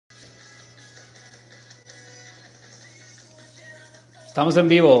Estamos en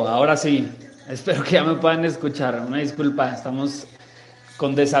vivo, ahora sí. Espero que ya me puedan escuchar. Una disculpa, estamos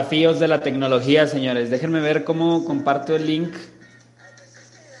con desafíos de la tecnología, señores. Déjenme ver cómo comparto el link.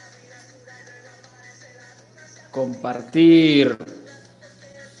 Compartir.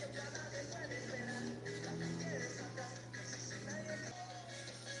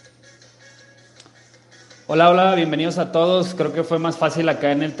 Hola, hola, bienvenidos a todos. Creo que fue más fácil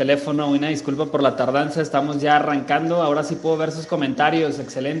acá en el teléfono. Una disculpa por la tardanza. Estamos ya arrancando. Ahora sí puedo ver sus comentarios.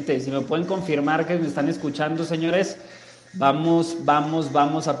 Excelente. Si me pueden confirmar que me están escuchando, señores. Vamos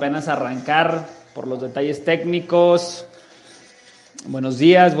apenas a arrancar por los detalles técnicos. Buenos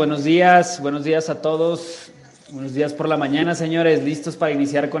días, buenos días a todos. Buenos días por la mañana, señores. Listos para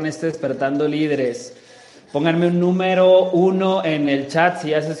iniciar con este Despertando Líderes. Pónganme un número 1 en el chat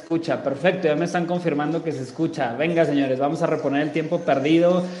si ya se escucha. Perfecto, ya me están confirmando que se escucha. Venga, señores, vamos a reponer el tiempo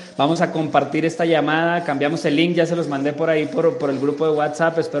perdido. Vamos a compartir esta llamada. Cambiamos el link, ya se los mandé por ahí por el grupo de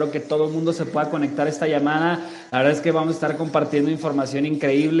WhatsApp. Espero que todo el mundo se pueda conectar a esta llamada. La verdad es que vamos a estar compartiendo información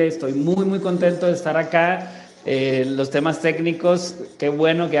increíble. Estoy muy contento de estar acá. Los temas técnicos, qué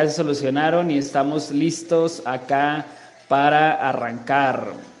bueno que ya se solucionaron y estamos listos acá para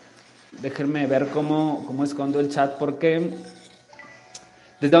arrancar. Déjenme ver cómo escondo el chat porque...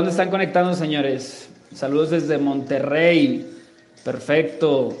 ¿Desde dónde están conectando, señores? Saludos desde Monterrey.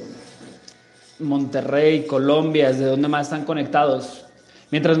 Perfecto. Monterrey, Colombia. ¿Desde dónde más están conectados?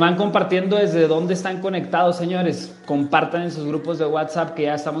 Mientras van compartiendo desde dónde están conectados, señores, compartan en sus grupos de WhatsApp que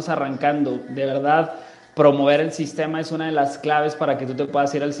ya estamos arrancando. De verdad, promover el sistema es una de las claves para que tú te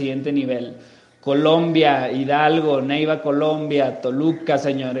puedas ir al siguiente nivel. Colombia, Hidalgo, Neiva, Colombia, Toluca,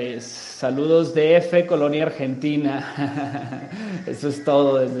 señores. Saludos de F, Colonia Argentina. Eso es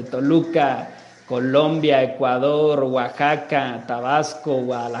todo desde Toluca, Colombia, Ecuador, Oaxaca, Tabasco,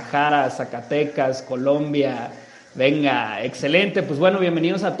 Guadalajara, Zacatecas, Colombia. Venga, excelente. Pues bueno,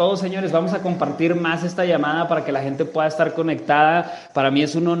 bienvenidos a todos, señores. Vamos a compartir más esta llamada para que la gente pueda estar conectada. Para mí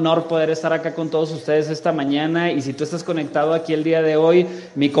es un honor poder estar acá con todos ustedes esta mañana. Y si tú estás conectado aquí el día de hoy,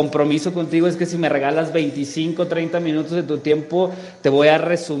 mi compromiso contigo es que si me regalas 25, 30 minutos de tu tiempo, te voy a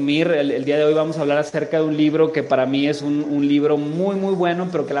resumir. El día de hoy vamos a hablar acerca de un libro que para mí es un libro muy bueno,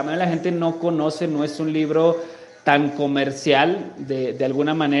 pero que la mayoría de la gente no conoce. No es un libro tan comercial, de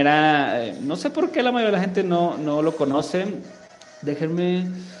alguna manera, no sé por qué la mayoría de la gente no lo conoce. Déjenme...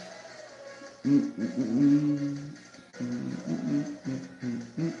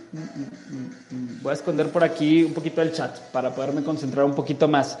 Voy a esconder por aquí un poquito el chat para poderme concentrar un poquito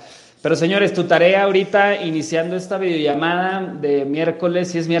más. Pero señores, tu tarea ahorita, iniciando esta videollamada de miércoles,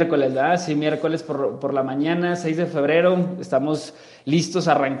 sí es miércoles, ¿verdad? Sí, miércoles por la mañana, 6 de febrero, estamos listos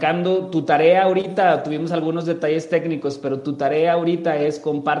arrancando. Tu tarea ahorita, tuvimos algunos detalles técnicos, pero tu tarea ahorita es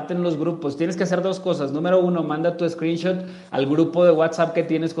comparten los grupos. Tienes que hacer dos cosas. Número uno, manda tu screenshot al grupo de WhatsApp que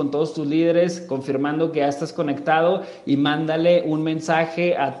tienes con todos tus líderes, confirmando que ya estás conectado y mándale un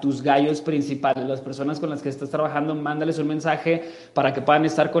mensaje a tus gallos principales, las personas con las que estás trabajando, mándales un mensaje para que puedan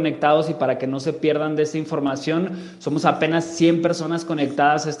estar conectados y para que no se pierdan de esta información. Somos apenas 100 personas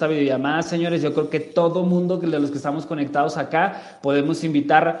conectadas a esta videollamada, señores. Yo creo que todo mundo de los que estamos conectados acá podemos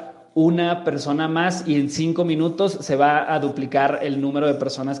invitar una persona más y en 5 minutos se va a duplicar el número de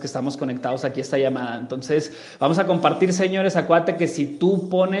personas que estamos conectados aquí a esta llamada. Entonces vamos a compartir, señores. Acuérdate que si tú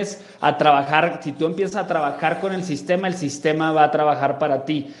pones a trabajar, si tú empiezas a trabajar con el sistema va a trabajar para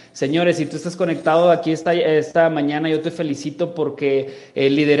ti. Señores, si tú estás conectado aquí esta mañana, yo te felicito porque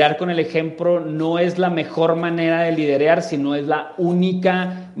liderar con el ejemplo no es la mejor manera de liderar, sino es la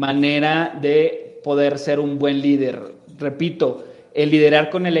única manera de poder ser un buen líder. Repito, el liderar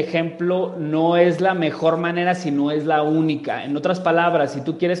con el ejemplo no es la mejor manera, sino es la única. En otras palabras, si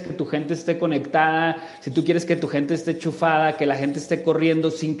tú quieres que tu gente esté conectada, si tú quieres que tu gente esté chufada, que la gente esté corriendo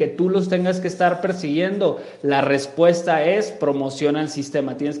sin que tú los tengas que estar persiguiendo, la respuesta es promociona el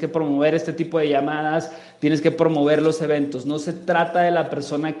sistema. Tienes que promover este tipo de llamadas, tienes que promover los eventos. No se trata de la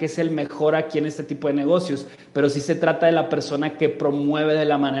persona que es el mejor aquí en este tipo de negocios, pero sí se trata de la persona que promueve de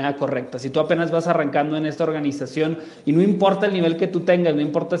la manera correcta. Si tú apenas vas arrancando en esta organización y no importa el nivel que tú tengas, no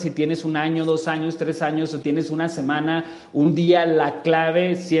importa si tienes 1 año, 2 años, 3 años o tienes una semana, un día, la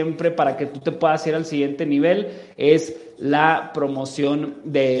clave siempre para que tú te puedas ir al siguiente nivel es la promoción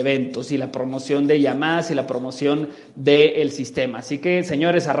de eventos y la promoción de llamadas y la promoción del sistema. Así que,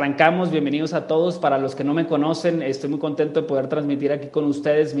 señores, arrancamos. Bienvenidos a todos. Para los que no me conocen, estoy muy contento de poder transmitir aquí con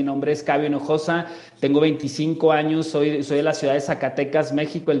ustedes. Mi nombre es Cabio Hinojosa, tengo 25 años, soy de la ciudad de Zacatecas,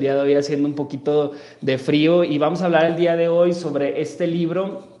 México. El día de hoy haciendo un poquito de frío y vamos a hablar el día de hoy sobre este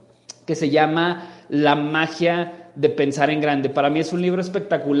libro que se llama La magia de pensar en grande. Para mí es un libro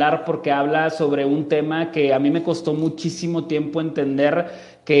espectacular porque habla sobre un tema que a mí me costó muchísimo tiempo entender,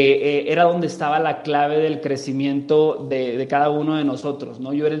 que era donde estaba la clave del crecimiento de cada uno de nosotros,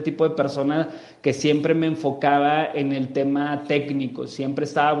 ¿no? Yo era el tipo de persona que siempre me enfocaba en el tema técnico, siempre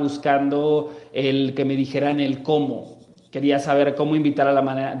estaba buscando el que me dijeran el cómo. Quería saber cómo invitar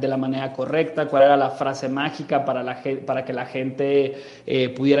de la manera correcta, cuál era la frase mágica para que la gente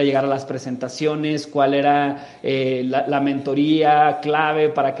pudiera llegar a las presentaciones, cuál era la mentoría clave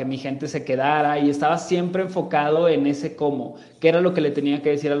para que mi gente se quedara, y estaba siempre enfocado en ese cómo, qué era lo que le tenía que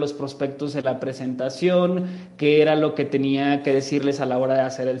decir a los prospectos en la presentación, qué era lo que tenía que decirles a la hora de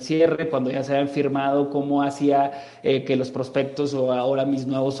hacer el cierre, cuando ya se habían firmado, cómo hacía que los prospectos o ahora mis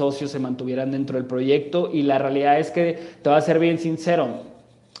nuevos socios se mantuvieran dentro del proyecto. Y la realidad es que te voy a ser bien sincero,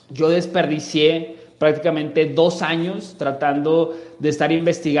 yo desperdicié prácticamente 2 años tratando de estar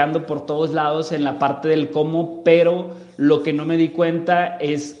investigando por todos lados en la parte del cómo, pero lo que no me di cuenta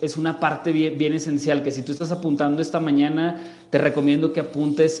es una parte bien esencial, que si tú estás apuntando esta mañana, te recomiendo que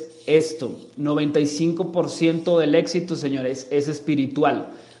apuntes esto. 95% del éxito, señores, es espiritual.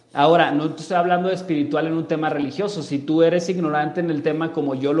 Ahora, no te estoy hablando de espiritual en un tema religioso. Si tú eres ignorante en el tema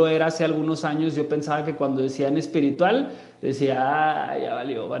como yo lo era hace algunos años, yo pensaba que cuando decían espiritual, decía, ya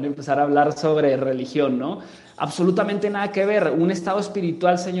valió, van a empezar a hablar sobre religión, ¿no? Absolutamente nada que ver. Un estado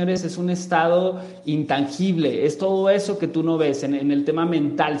espiritual, señores, es un estado intangible. Es todo eso que tú no ves en el tema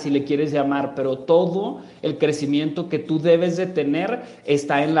mental, si le quieres llamar, pero todo el crecimiento que tú debes de tener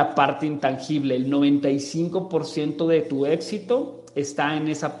está en la parte intangible. El 95% de tu éxito está en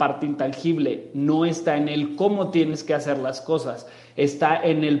esa parte intangible, no está en el cómo tienes que hacer las cosas, está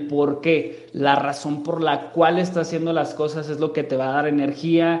en el por qué. La razón por la cual estás haciendo las cosas es lo que te va a dar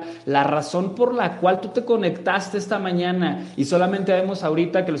energía, la razón por la cual tú te conectaste esta mañana, y solamente vemos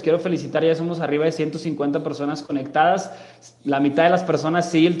ahorita, que los quiero felicitar, ya somos arriba de 150 personas conectadas. La mitad de las personas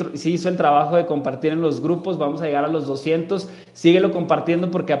sí hizo el trabajo de compartir en los grupos, vamos a llegar a los 200, síguelo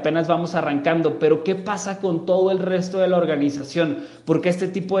compartiendo porque apenas vamos arrancando. Pero ¿qué pasa con todo el resto de la organización? ¿Por qué este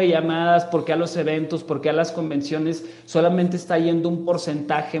tipo de llamadas? ¿Por qué a los eventos? ¿Por qué a las convenciones solamente está yendo un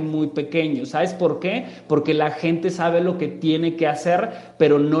porcentaje muy pequeño? ¿Sabes por qué? Porque la gente sabe lo que tiene que hacer,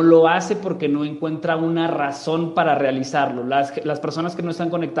 pero no lo hace porque no encuentra una razón para realizarlo. Las personas que no están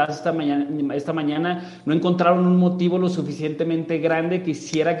conectadas esta mañana no encontraron un motivo lo suficientemente grande que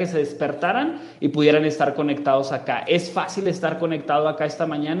hiciera que se despertaran y pudieran estar conectados acá. Es fácil estar conectado acá esta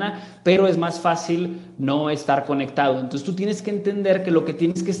mañana, pero es más fácil no estar conectado. Entonces tú tienes que entender que lo que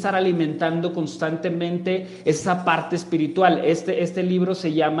tienes que estar alimentando constantemente es esa parte espiritual. Este libro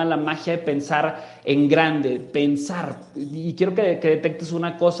se llama La magia de pensar en grande, pensar. Y quiero que detectes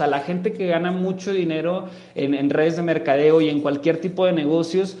una cosa: la gente que gana mucho dinero en redes de mercadeo y en cualquier tipo de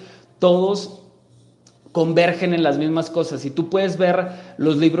negocios, todos convergen en las mismas cosas. Y tú puedes ver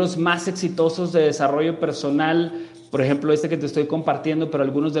los libros más exitosos de desarrollo personal, por ejemplo, este que te estoy compartiendo, pero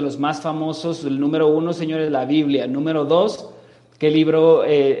algunos de los más famosos. El número 1, señores, la Biblia. Número 2, ¿qué libro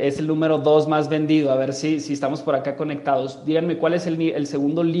es el número 2 más vendido? A ver si estamos por acá conectados. Díganme, ¿cuál es el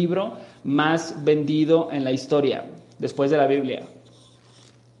segundo libro más vendido en la historia después de la Biblia?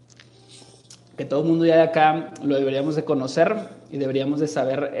 Que todo el mundo ya de acá lo deberíamos de conocer y deberíamos de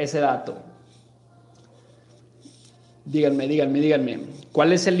saber ese dato. Díganme.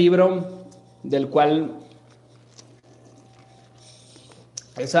 ¿Cuál es el libro del cual...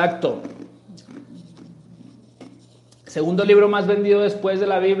 Exacto. Segundo libro más vendido después de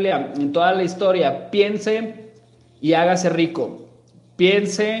la Biblia en toda la historia. Piense y hágase rico.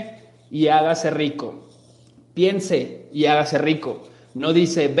 Piense y hágase rico. Piense y hágase rico. No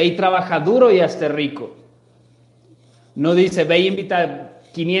dice, ve y trabaja duro y hazte rico. No dice, ve y invita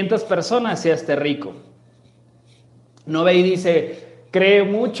a 500 personas y hazte rico. No ve y dice, cree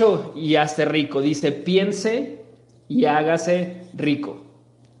mucho y hazte rico. Dice, piense y hágase rico.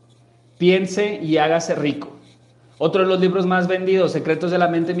 Piense y hágase rico. Otro de los libros más vendidos, Secretos de la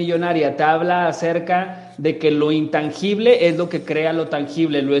Mente Millonaria, te habla acerca de que lo intangible es lo que crea lo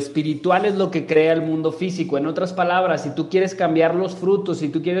tangible, lo espiritual es lo que crea el mundo físico. En otras palabras, si tú quieres cambiar los frutos, si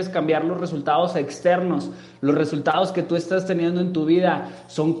tú quieres cambiar los resultados externos, los resultados que tú estás teniendo en tu vida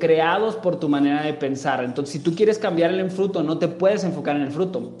son creados por tu manera de pensar. Entonces, si tú quieres cambiar el fruto, no te puedes enfocar en el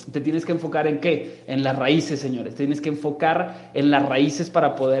fruto. Te tienes que enfocar ¿en qué? En las raíces, señores. Tienes que enfocar en las raíces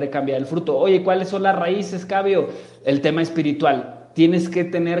para poder cambiar el fruto. Oye, ¿cuáles son las raíces, Cabio? El tema espiritual. tienes que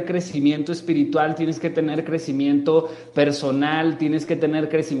tener crecimiento espiritual, tienes que tener crecimiento personal, tienes que tener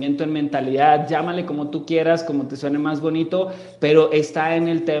crecimiento en mentalidad, llámale como tú quieras, como te suene más bonito, pero está en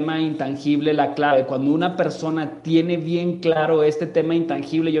el tema intangible la clave. Cuando una persona tiene bien claro este tema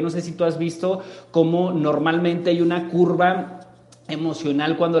intangible, yo no sé si tú has visto cómo normalmente hay una curva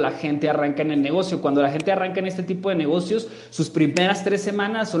emocional cuando la gente arranca en el negocio. Cuando la gente arranca en este tipo de negocios, sus primeras 3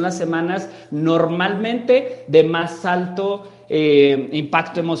 semanas son las semanas normalmente de más alto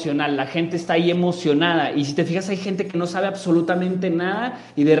impacto emocional. La gente está ahí emocionada y si te fijas hay gente que no sabe absolutamente nada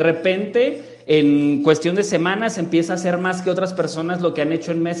y de repente en cuestión de semanas empieza a hacer más que otras personas lo que han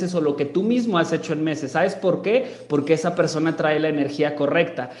hecho en meses o lo que tú mismo has hecho en meses. ¿Sabes por qué? Porque esa persona trae la energía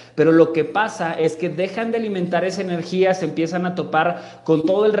correcta. Pero lo que pasa es que dejan de alimentar esa energía, se empiezan a topar con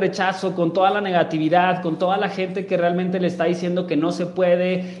todo el rechazo, con toda la negatividad, con toda la gente que realmente le está diciendo que no se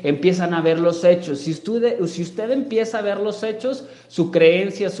puede, empiezan a ver los hechos. Si usted empieza a ver los hechos, su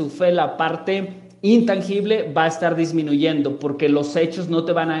creencia, su fe, la parte intangible va a estar disminuyendo porque los hechos no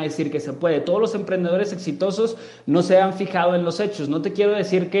te van a decir que se puede. Todos los emprendedores exitosos no se han fijado en los hechos. No te quiero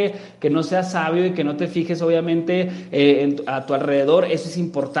decir que no seas sabio y que no te fijes obviamente a tu alrededor. Eso es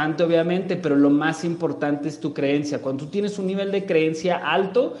importante obviamente, pero lo más importante es tu creencia. Cuando tú tienes un nivel de creencia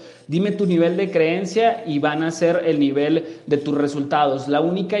alto, dime tu nivel de creencia y van a ser el nivel de tus resultados. La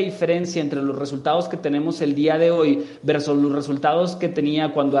única diferencia entre los resultados que tenemos el día de hoy versus los resultados que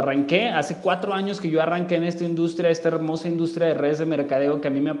tenía cuando arranqué, hace 4 años que yo arranqué en esta industria, esta hermosa industria de redes de mercadeo que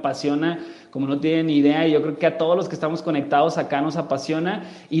a mí me apasiona, como no tienen ni idea, y yo creo que a todos los que estamos conectados acá nos apasiona.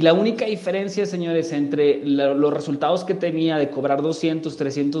 Y la única diferencia, señores, entre los resultados que tenía de cobrar 200,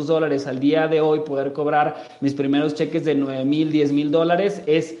 300 dólares al día de hoy, poder cobrar mis primeros cheques de 9,000, 10,000 dólares,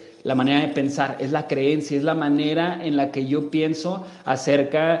 es la manera de pensar, es la creencia, es la manera en la que yo pienso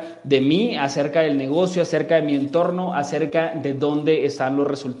acerca de mí, acerca del negocio, acerca de mi entorno, acerca de dónde están los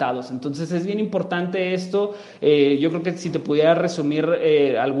resultados. Entonces es bien importante esto. Yo creo que si te pudiera resumir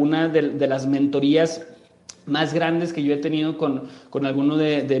alguna de las mentorías más grandes que yo he tenido con alguno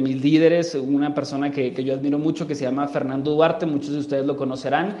de mis líderes, una persona que yo admiro mucho que se llama Fernando Duarte, muchos de ustedes lo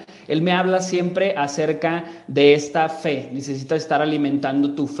conocerán. Él me habla siempre acerca de esta fe. Necesitas estar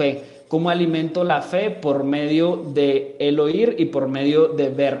alimentando tu fe. ¿Cómo alimento la fe? Por medio de el oír y por medio de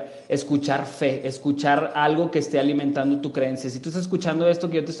ver. Escuchar fe, escuchar algo que esté alimentando tu creencia. Si tú estás escuchando esto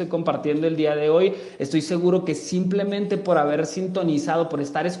que yo te estoy compartiendo el día de hoy, estoy seguro que simplemente por haber sintonizado, por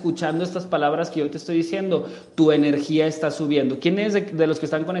estar escuchando estas palabras que yo te estoy diciendo, tu energía está subiendo. ¿Quiénes de los que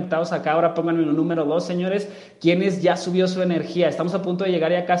están conectados acá ahora pónganme un número 2, señores? ¿Quiénes ya subió su energía? Estamos a punto de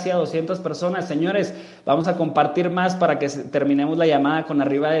llegar ya casi a 200 personas, señores. Vamos a compartir más para que terminemos la llamada con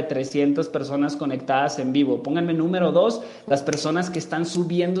arriba de 300 personas conectadas en vivo. Pónganme número 2, las personas que están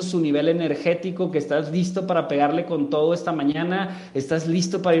subiendo su nivel energético, que estás listo para pegarle con todo esta mañana, estás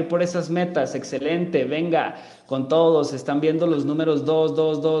listo para ir por esas metas. Excelente, venga, con todos. Están viendo los números 2,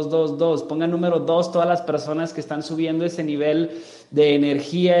 2, 2, 2, 2. Pongan número 2 todas las personas que están subiendo ese nivel de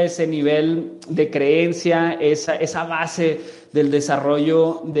energía, ese nivel de creencia, esa base del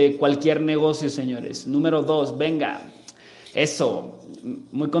desarrollo de cualquier negocio, señores. Número 2, venga. Eso,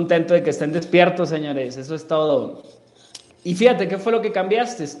 muy contento de que estén despiertos, señores. Eso es todo. Y fíjate, ¿qué fue lo que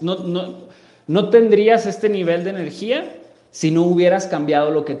cambiaste? No tendrías este nivel de energía si no hubieras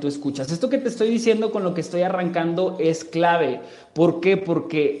cambiado lo que tú escuchas. Esto que te estoy diciendo con lo que estoy arrancando es clave. ¿Por qué?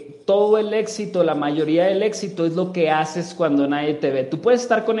 Porque todo el éxito, la mayoría del éxito es lo que haces cuando nadie te ve. Tú puedes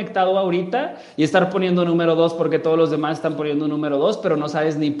estar conectado ahorita y estar poniendo número 2 porque todos los demás están poniendo número 2, pero no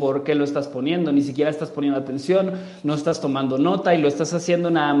sabes ni por qué lo estás poniendo, ni siquiera estás poniendo atención, no estás tomando nota y lo estás haciendo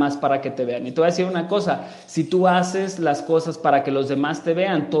nada más para que te vean. Y te voy a decir una cosa, si tú haces las cosas para que los demás te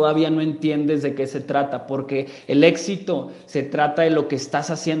vean, todavía no entiendes de qué se trata, porque el éxito se trata de lo que estás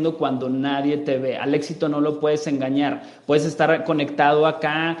haciendo cuando nadie te ve. Al éxito no lo puedes engañar. Puedes estar conectado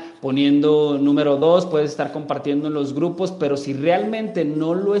acá poniendo número 2, puedes estar compartiendo en los grupos, pero si realmente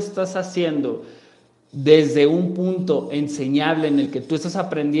no lo estás haciendo desde un punto enseñable en el que tú estás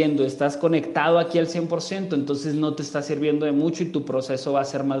aprendiendo, estás conectado aquí al 100%, entonces no te está sirviendo de mucho y tu proceso va a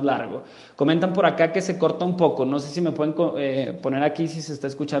ser más largo. Comentan por acá que se corta un poco, no sé si me pueden poner aquí si se está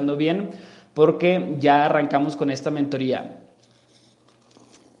escuchando bien, porque ya arrancamos con esta mentoría.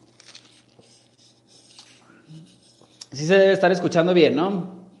 Sí se debe estar escuchando bien,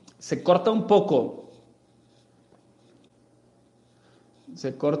 ¿no? Se corta un poco.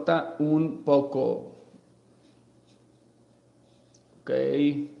 Se corta un poco. Ok.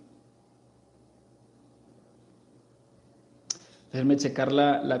 Déjenme checar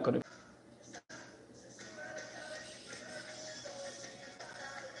la conexión.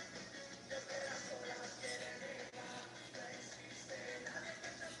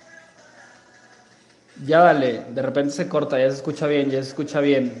 Ya dale, de repente se corta, ya se escucha bien, ya se escucha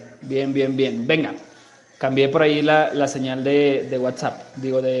bien. Bien, bien, bien. Venga, cambié por ahí la señal de WhatsApp,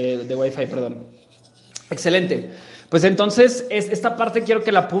 digo de Wi-Fi, perdón. Excelente. Pues entonces, esta parte quiero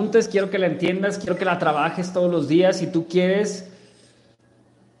que la apuntes, quiero que la entiendas, quiero que la trabajes todos los días. Si tú quieres.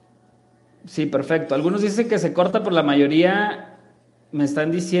 Sí, perfecto. Algunos dicen que se corta, pero la mayoría me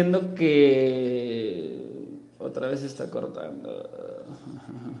están diciendo que otra vez se está cortando.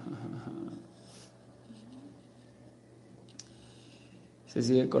 Se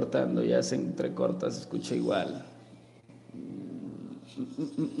sigue cortando, ya se entrecorta, se escucha igual.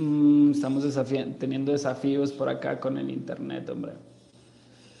 Estamos teniendo desafíos por acá con el internet, hombre.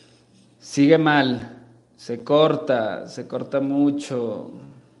 Sigue mal, se corta mucho.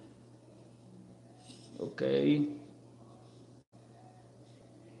 Ok.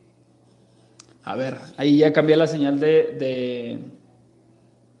 A ver, ahí ya cambié la señal de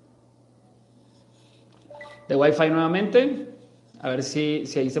Wi-Fi nuevamente. A ver si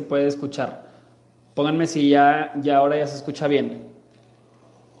ahí se puede escuchar. Pónganme si ya ahora ya se escucha bien.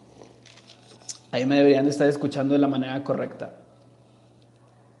 Ahí me deberían de estar escuchando de la manera correcta.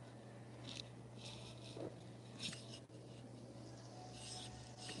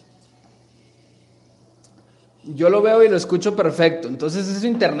 Yo lo veo y lo escucho perfecto. Entonces es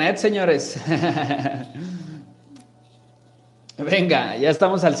internet, señores. Venga, ya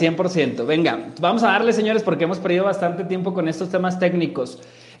estamos al 100%. Venga, vamos a darle, señores, porque hemos perdido bastante tiempo con estos temas técnicos.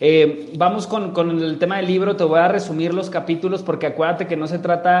 Vamos con el tema del libro. Te voy a resumir los capítulos porque acuérdate que no se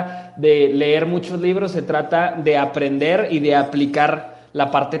trata de leer muchos libros, se trata de aprender y de aplicar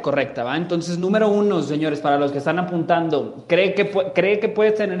la parte correcta, ¿va? Entonces, número 1, señores, para los que están apuntando, cree que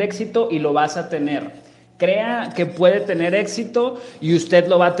puedes tener éxito y lo vas a tener. Crea que puede tener éxito y usted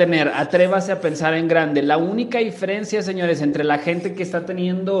lo va a tener. Atrévase a pensar en grande. La única diferencia, señores, entre la gente que está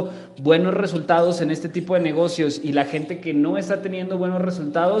teniendo buenos resultados en este tipo de negocios y la gente que no está teniendo buenos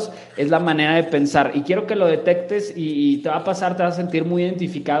resultados es la manera de pensar. Y quiero que lo detectes y te va a pasar, te vas a sentir muy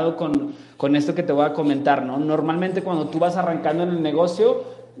identificado con esto que te voy a comentar, ¿no? Normalmente cuando tú vas arrancando en el negocio,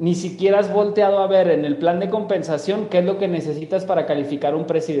 ni siquiera has volteado a ver en el plan de compensación qué es lo que necesitas para calificar un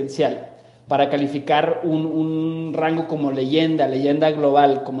presidencial, para calificar un rango como leyenda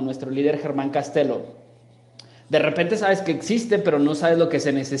global, como nuestro líder Germán Castelo. De repente sabes que existe, pero no sabes lo que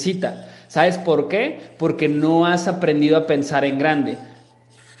se necesita. ¿Sabes por qué? Porque no has aprendido a pensar en grande.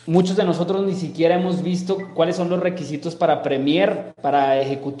 Muchos de nosotros ni siquiera hemos visto cuáles son los requisitos para premier, para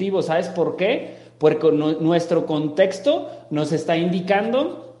ejecutivo. ¿Sabes por qué? Porque nuestro contexto nos está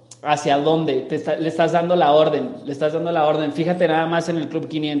indicando hacia dónde le estás dando la orden. Fíjate nada más en el Club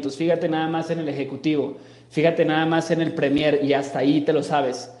 500, fíjate nada más en el ejecutivo, fíjate nada más en el premier y hasta ahí te lo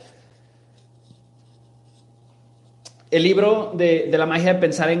sabes. El libro de la magia de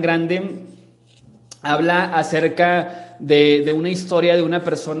pensar en grande habla acerca de una historia de una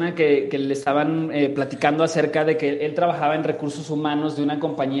persona que le estaban platicando acerca de que él trabajaba en recursos humanos de una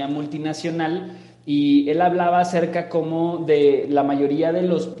compañía multinacional y él hablaba acerca como de la mayoría de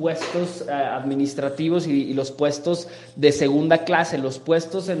los puestos administrativos y los puestos de segunda clase, los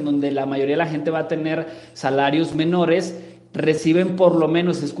puestos en donde la mayoría de la gente va a tener salarios menores, reciben por lo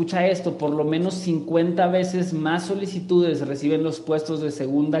menos, escucha esto, por lo menos 50 veces más solicitudes reciben los puestos de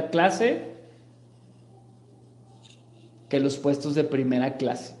segunda clase que los puestos de primera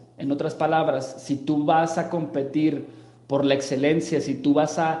clase. En otras palabras, si tú vas a competir por la excelencia, si tú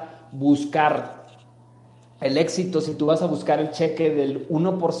vas a buscar el éxito, si tú vas a buscar el cheque del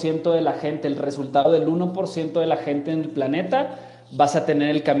 1% de la gente, el resultado del 1% de la gente en el planeta, vas a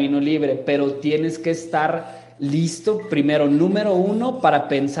tener el camino libre, pero tienes que estar listo, primero, número 1, para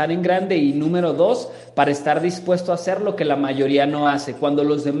pensar en grande y número 2, para estar dispuesto a hacer lo que la mayoría no hace. Cuando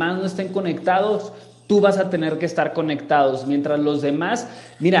los demás no estén conectados, tú vas a tener que estar conectados, mientras los demás,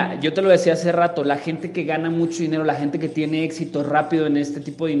 mira, yo te lo decía hace rato, la gente que gana mucho dinero, la gente que tiene éxito rápido en este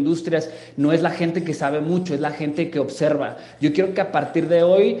tipo de industrias, no es la gente que sabe mucho, es la gente que observa. Yo quiero que a partir de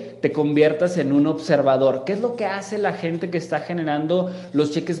hoy te conviertas en un observador. ¿Qué es lo que hace la gente que está generando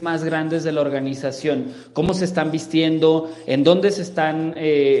los cheques más grandes de la organización? ¿Cómo se están vistiendo? ¿En dónde se están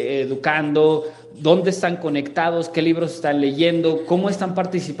educando? ¿Dónde están conectados? ¿Qué libros están leyendo? ¿Cómo están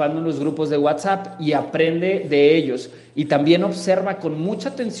participando en los grupos de WhatsApp? Y aprende de ellos. Y también observa con mucha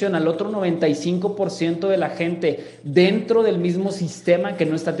atención al otro 95% de la gente dentro del mismo sistema que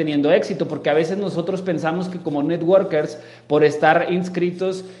no está teniendo éxito, porque a veces nosotros pensamos que como networkers, por estar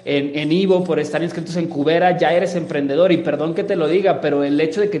inscritos en Ivo, por estar inscritos en Cubera, ya eres emprendedor. Y perdón que te lo diga, pero el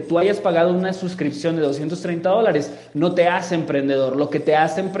hecho de que tú hayas pagado una suscripción de $230 no te hace emprendedor. Lo que te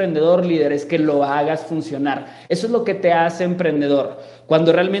hace emprendedor, líder, es que lo hagas funcionar. Eso es lo que te hace emprendedor.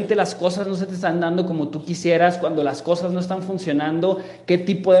 cuando realmente las cosas no se te están dando como tú quisieras, cuando las cosas no están funcionando, ¿qué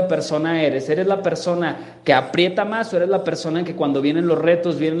tipo de persona eres? ¿Eres la persona que aprieta más o eres la persona que cuando vienen los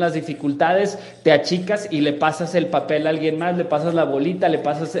retos, vienen las dificultades, te achicas y le pasas el papel a alguien más, le pasas la bolita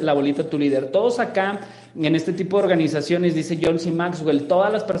a tu líder? Todos acá en este tipo de organizaciones, dice John C. Maxwell,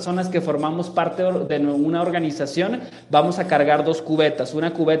 todas las personas que formamos parte de una organización vamos a cargar dos cubetas.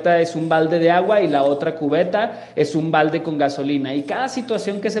 Una cubeta es un balde de agua y la otra cubeta es un balde con gasolina. Y cada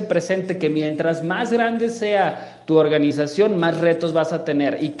situación que se presente, que mientras más grande sea tu organización, más retos vas a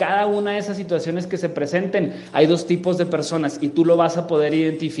tener. Y cada una de esas situaciones que se presenten, hay dos tipos de personas y tú lo vas a poder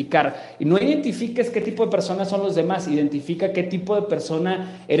identificar. Y no identifiques qué tipo de personas son los demás, identifica qué tipo de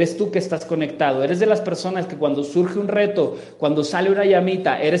persona eres tú que estás conectado. Eres de las personas que cuando surge un reto, cuando sale una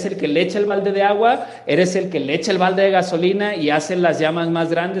llamita, eres el que le echa el balde de agua, eres el que le echa el balde de gasolina y hace las llamas más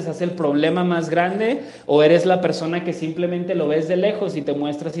grandes, hace el problema más grande, o eres la persona que simplemente lo ves de lejos y te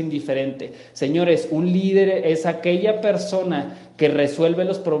muestras indiferente. Señores, un líder es aquella persona que resuelve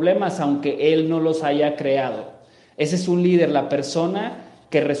los problemas aunque él no los haya creado. Ese es un líder, la persona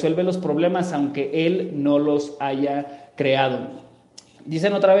que resuelve los problemas aunque él no los haya creado.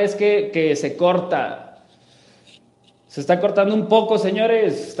 Dicen otra vez que se corta. Se está cortando un poco,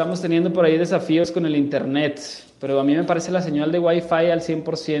 señores. Estamos teniendo por ahí desafíos con el internet, pero a mí me parece la señal de Wi-Fi al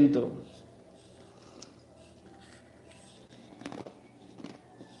 100%.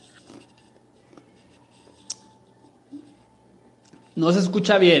 No se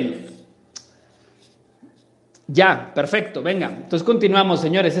escucha bien. Ya, perfecto, venga. Entonces continuamos,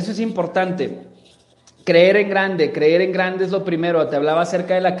 señores. Eso es importante. Creer en grande es lo primero. Te hablaba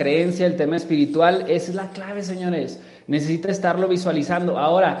acerca de la creencia, el tema espiritual. Esa es la clave, señores. Necesita estarlo visualizando.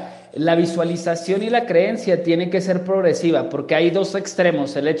 Ahora, la visualización y la creencia tiene que ser progresiva, porque hay dos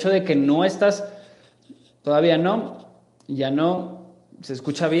extremos. El hecho de que no estás, todavía no, ya no, ¿se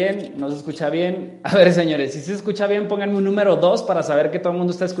escucha bien? ¿No se escucha bien? A ver, señores, si se escucha bien, pónganme un número 2 para saber que todo el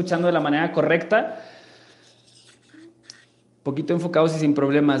mundo está escuchando de la manera correcta. Poquito enfocados y sin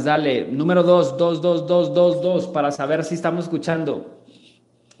problemas. Dale, número 2, 2, 2, 2, 2, 2, para saber si estamos escuchando.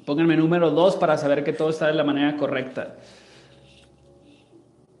 Pónganme número 2 para saber que todo está de la manera correcta.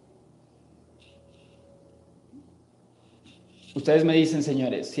 Ustedes me dicen,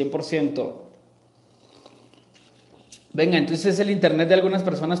 señores, 100%. Venga, entonces es el internet de algunas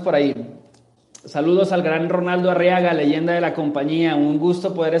personas por ahí. Saludos al gran Ronaldo Arriaga, leyenda de la compañía. Un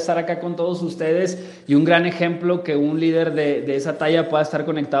gusto poder estar acá con todos ustedes y un gran ejemplo que un líder de esa talla pueda estar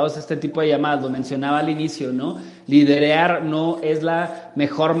conectados a este tipo de llamadas. Lo mencionaba al inicio, ¿no? Liderear no es la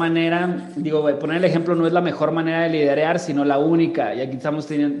mejor manera, poner el ejemplo no es la mejor manera de liderear, sino la única. Y aquí estamos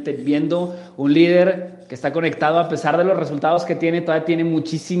viendo un líder que está conectado a pesar de los resultados que tiene, todavía tiene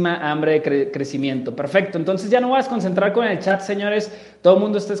muchísima hambre de crecimiento. Perfecto, entonces ya no voy a concentrar con el chat, señores. Todo el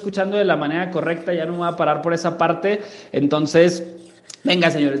mundo está escuchando de la manera correcta, ya no me voy a parar por esa parte. Entonces,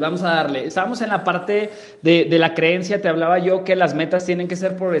 venga, señores, vamos a darle. Estábamos en la parte de la creencia. Te hablaba yo que las metas tienen que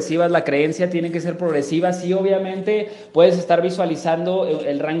ser progresivas, la creencia tiene que ser progresiva. Sí, obviamente puedes estar visualizando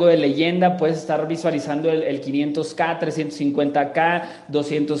el rango de leyenda, puedes estar visualizando el 500K, 350K,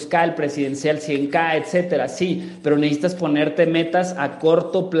 200K, el presidencial 100K, etcétera. Sí, pero necesitas ponerte metas a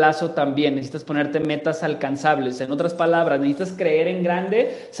corto plazo también. Necesitas ponerte metas alcanzables. En otras palabras, necesitas creer en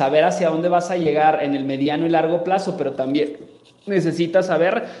grande, saber hacia dónde vas a llegar en el mediano y largo plazo, pero también necesitas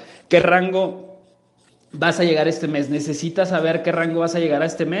saber qué rango vas a llegar este mes. Necesitas saber qué rango vas a llegar a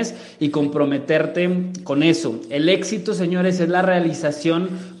este mes y comprometerte con eso. El éxito, señores, es la realización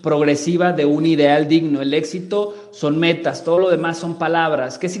progresiva de un ideal digno. El éxito son metas, todo lo demás son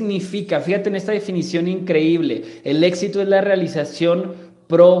palabras. ¿Qué significa? Fíjate en esta definición increíble. El éxito es la realización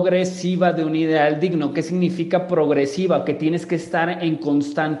progresiva de un ideal digno. ¿Qué significa progresiva? Que tienes que estar en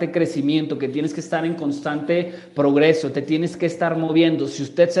constante crecimiento, que tienes que estar en constante progreso, te tienes que estar moviendo. Si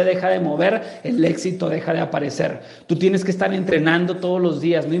usted se deja de mover, el éxito deja de aparecer. Tú tienes que estar entrenando todos los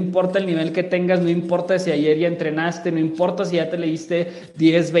días, no importa el nivel que tengas, no importa si ayer ya entrenaste, no importa si ya te leíste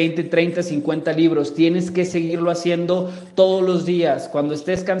 10, 20, 30, 50 libros, tienes que seguirlo haciendo todos los días. Cuando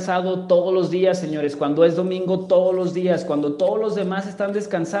estés cansado, todos los días, señores. Cuando es domingo, todos los días. Cuando todos los demás están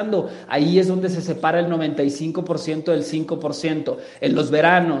descansando, ahí es donde se separa el 95% del 5%. En los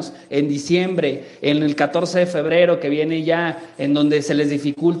veranos, en diciembre, en el 14 de febrero que viene ya, en donde se les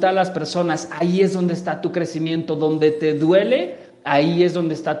dificulta a las personas, ahí es donde está tu crecimiento. Donde te duele, Ahí es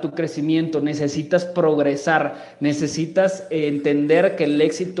donde está tu crecimiento. Necesitas progresar, necesitas entender que el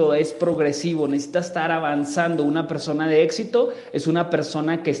éxito es progresivo, necesitas estar avanzando. Una persona de éxito es una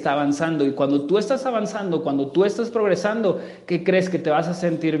persona que está avanzando, y cuando tú estás avanzando, cuando tú estás progresando, ¿qué crees? Que te vas a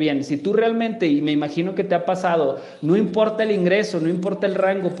sentir bien. Si tú realmente, y me imagino que te ha pasado, no importa el ingreso, no importa el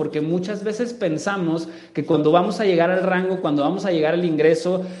rango, porque muchas veces pensamos que cuando vamos a llegar al rango, cuando vamos a llegar al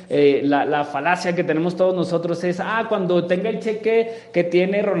ingreso, la falacia que tenemos todos nosotros es, cuando tenga el cheque que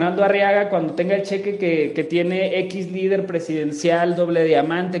tiene Ronaldo Arriaga, cuando tenga el cheque que tiene X líder presidencial doble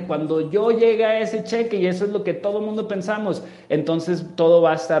diamante, cuando yo llegue a ese cheque, y eso es lo que todo el mundo pensamos, entonces todo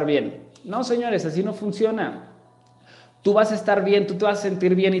va a estar bien. No, señores, así no funciona. Tú vas a estar bien, tú te vas a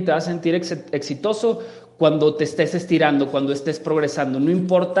sentir bien y te vas a sentir exitoso cuando te estés estirando, cuando estés progresando. No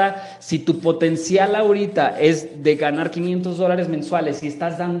importa si tu potencial ahorita es de ganar $500 mensuales y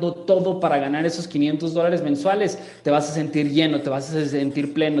estás dando todo para ganar esos $500 mensuales, te vas a sentir lleno, te vas a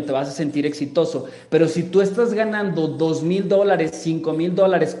sentir pleno, te vas a sentir exitoso. Pero si tú estás ganando $2,000,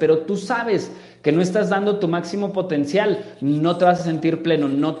 $5,000, pero tú sabes que no estás dando tu máximo potencial, no te vas a sentir pleno,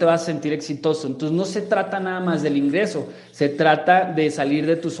 no te vas a sentir exitoso. Entonces no se trata nada más del ingreso, se trata de salir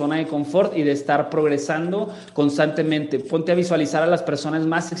de tu zona de confort y de estar progresando constantemente. Ponte a visualizar a las personas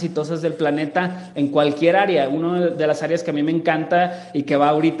más exitosas del planeta en cualquier área. Una de las áreas que a mí me encanta y que va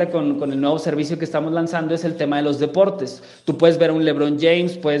ahorita con el nuevo servicio que estamos lanzando es el tema de los deportes. Tú puedes ver a un LeBron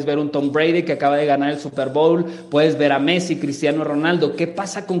James, puedes ver a un Tom Brady que acaba de ganar el Super Bowl, puedes ver a Messi, Cristiano Ronaldo. ¿Qué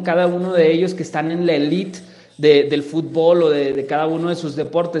pasa con cada uno de ellos que están en la elite del fútbol o de cada uno de sus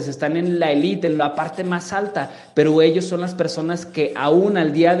deportes? Están en la elite, en la parte más alta, pero ellos son las personas que aún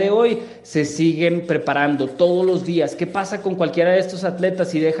al día de hoy se siguen preparando todos los días. ¿Qué pasa con cualquiera de estos atletas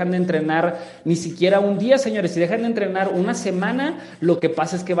si dejan de entrenar ni siquiera un día, señores? Si dejan de entrenar una semana, lo que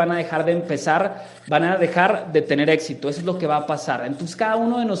pasa es que van a dejar de tener éxito. Eso es lo que va a pasar. Entonces, cada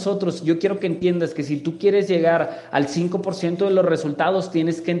uno de nosotros, yo quiero que entiendas que si tú quieres llegar al 5% de los resultados,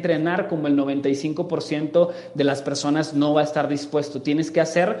 tienes que entrenar como el 95% de las personas no va a estar dispuesto. Tienes que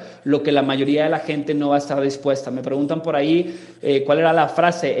hacer lo que la mayoría de la gente no va a estar dispuesta. Me preguntan por ahí cuál era la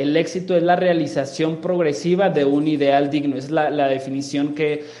frase. El éxito es la realización progresiva de un ideal digno. Es la definición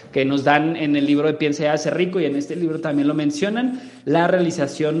que nos dan en el libro de Piensa y hágase rico, y en este libro también lo mencionan, la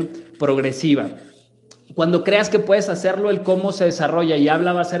realización progresiva. Cuando creas que puedes hacerlo, el cómo se desarrolla, y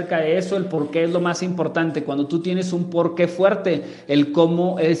hablaba acerca de eso. El por qué es lo más importante. Cuando tú tienes un por qué fuerte, el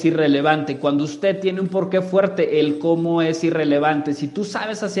cómo es irrelevante. Cuando usted tiene un por qué fuerte, el cómo es irrelevante. Si tú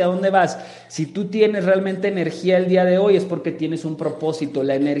sabes hacia dónde vas, si tú tienes realmente energía el día de hoy, es porque tienes un propósito.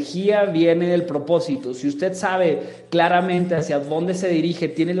 La energía viene del propósito. Si usted sabe claramente hacia dónde se dirige,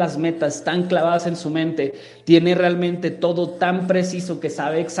 tiene las metas tan clavadas en su mente, tiene realmente todo tan preciso que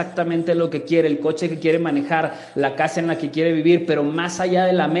sabe exactamente lo que quiere, el coche que quiere manejar, la casa en la que quiere vivir, pero más allá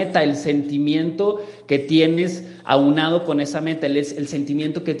de la meta, el sentimiento que tienes aunado con esa meta, el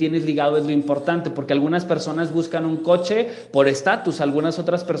sentimiento que tienes ligado es lo importante, porque algunas personas buscan un coche por estatus, algunas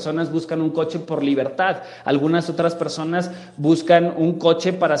otras personas buscan un coche por libertad, algunas otras personas buscan un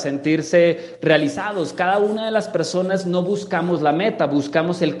coche para sentirse realizados. Cada una de las personas no buscamos la meta,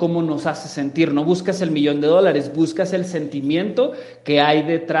 buscamos el cómo nos hace sentir. No buscas el $1,000,000, buscas el sentimiento que hay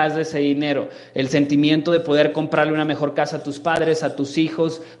detrás de ese dinero, el sentimiento de poder comprarle una mejor casa a tus padres, a tus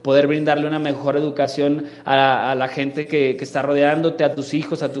hijos, poder brindarle una mejor educación a la gente que está rodeándote, a tus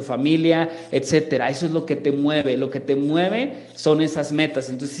hijos, a tu familia, etcétera. Eso es lo que te mueve. Lo que te mueve son esas metas.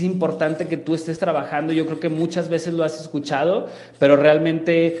 Entonces es importante que tú estés trabajando. Yo creo que muchas veces lo has escuchado, pero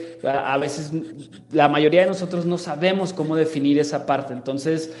realmente a veces la mayoría de nosotros no sabemos cómo definir esa parte.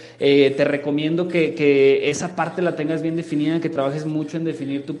 Entonces te recomiendo que esa parte la tengas bien definida, que trabajes mucho en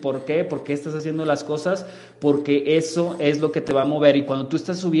definir tu por qué estás haciendo las cosas, porque eso es lo que te va a mover. Y cuando tú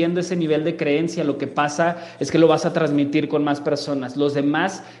estás subiendo ese nivel de creencia, lo que pasa es que lo vas a transmitir con más personas. Los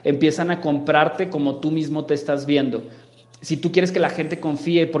demás empiezan a comprarte como tú mismo te estás viendo. Si tú quieres que la gente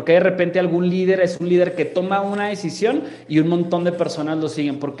confíe, porque de repente algún líder es un líder que toma una decisión y un montón de personas lo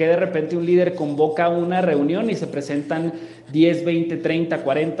siguen. Porque de repente un líder convoca una reunión y se presentan 10, 20, 30,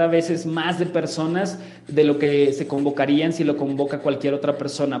 40 veces más de personas de lo que se convocarían si lo convoca cualquier otra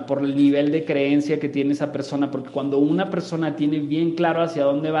persona, por el nivel de creencia que tiene esa persona. Porque cuando una persona tiene bien claro hacia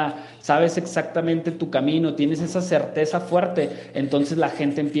dónde va, sabes exactamente tu camino, tienes esa certeza fuerte, entonces la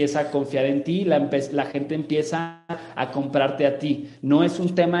gente empieza a confiar en ti, la gente empieza a comprarte a ti. No es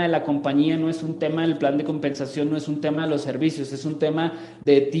un tema de la compañía, no es un tema del plan de compensación, no es un tema de los servicios, es un tema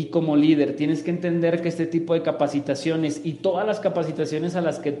de ti como líder. Tienes que entender que este tipo de capacitaciones y todas las capacitaciones a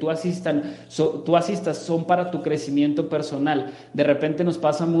las que tú asistas son para tu crecimiento personal. De repente nos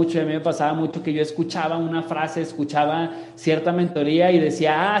pasa mucho, y a mí me pasaba mucho que yo escuchaba una frase, escuchaba cierta mentoría y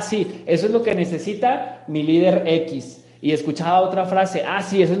decía, sí, eso es lo que necesita mi líder X. Y escuchaba otra frase,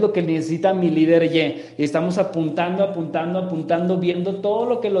 sí, eso es lo que necesita mi líder Y. Y estamos apuntando, viendo todo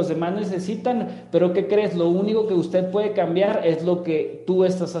lo que los demás necesitan. Pero ¿qué crees? Lo único que usted puede cambiar es lo que tú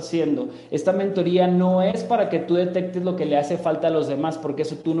estás haciendo. Esta mentoría no es para que tú detectes lo que le hace falta a los demás, porque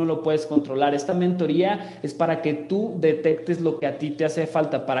eso tú no lo puedes controlar. Esta mentoría es para que tú detectes lo que a ti te hace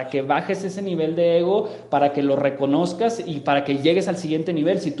falta, para que bajes ese nivel de ego, para que lo reconozcas y para que llegues al siguiente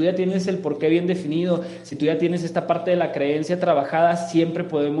nivel. Si tú ya tienes el porqué bien definido, si tú ya tienes esta parte de la creencia trabajada, siempre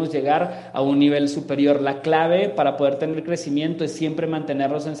podemos llegar a un nivel superior. La clave para poder tener crecimiento es siempre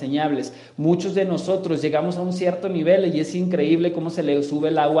mantenernos enseñables. Muchos de nosotros llegamos a un cierto nivel y es increíble cómo se le sube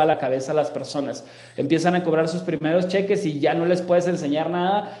el agua a la cabeza a las personas. Empiezan a cobrar sus primeros cheques y ya no les puedes enseñar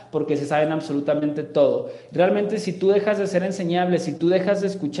nada porque se saben absolutamente todo. Realmente, si tú dejas de ser enseñable, si tú dejas de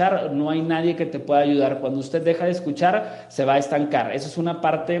escuchar, no hay nadie que te pueda ayudar. Cuando usted deja de escuchar, se va a estancar. Eso es una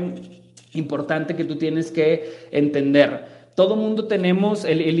parte importante que tú tienes que entender. Todo mundo tenemos,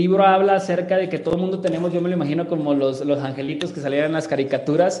 el libro habla acerca de que todo mundo tenemos, yo me lo imagino como los angelitos que salían en las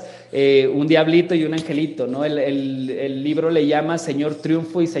caricaturas, un diablito y un angelito, ¿no? El libro le llama Señor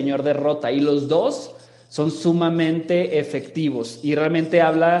Triunfo y Señor Derrota, y los dos son sumamente efectivos, y realmente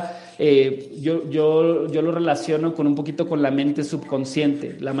habla, yo lo relaciono con un poquito con la mente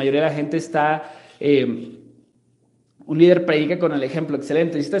subconsciente. La mayoría de la gente está... un líder predica con el ejemplo,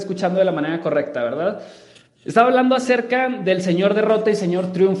 excelente, y está escuchando de la manera correcta, ¿verdad? Estaba hablando acerca del Señor Derrota y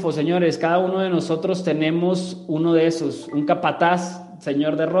Señor Triunfo, señores. Cada uno de nosotros tenemos uno de esos, un capataz,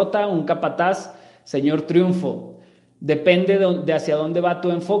 Señor Derrota, un capataz, Señor Triunfo. Depende de hacia dónde va tu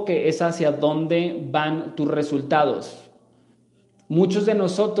enfoque, es hacia dónde van tus resultados. Muchos de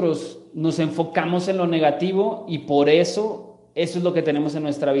nosotros nos enfocamos en lo negativo y por eso es lo que tenemos en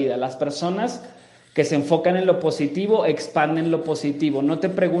nuestra vida. Las personas que se enfocan en lo positivo, expanden lo positivo. No te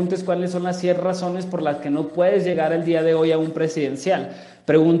preguntes cuáles son las 10 razones por las que no puedes llegar el día de hoy a un presidencial.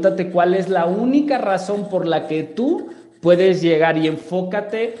 Pregúntate cuál es la única razón por la que tú puedes llegar y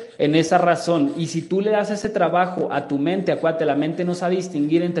enfócate en esa razón. Y si tú le das ese trabajo a tu mente, acuérdate, la mente no sabe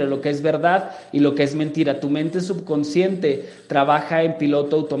distinguir entre lo que es verdad y lo que es mentira. Tu mente subconsciente trabaja en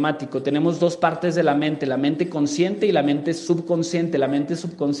piloto automático. Tenemos dos partes de la mente consciente y la mente subconsciente. La mente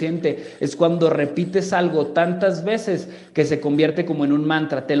subconsciente es cuando repites algo tantas veces que se convierte como en un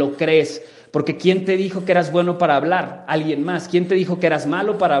mantra, te lo crees. Porque ¿quién te dijo que eras bueno para hablar? Alguien más. ¿Quién te dijo que eras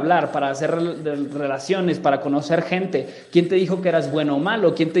malo para hablar, para hacer relaciones, para conocer gente? ¿Quién te dijo que eras bueno o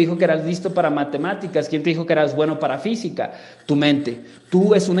malo? ¿Quién te dijo que eras listo para matemáticas? ¿Quién te dijo que eras bueno para física? Tu mente.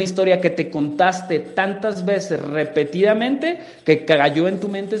 Tú es una historia que te contaste tantas veces repetidamente que cayó en tu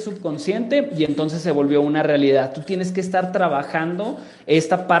mente subconsciente y entonces se volvió una realidad. Tú tienes que estar trabajando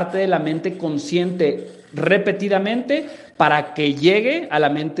esta parte de la mente consciente repetidamente para que llegue a la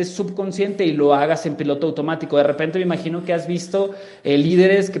mente subconsciente y lo hagas en piloto automático. De repente me imagino que has visto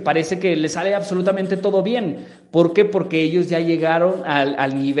líderes que parece que les sale absolutamente todo bien. ¿Por qué? Porque ellos ya llegaron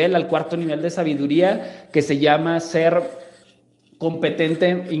al cuarto nivel de sabiduría, que se llama ser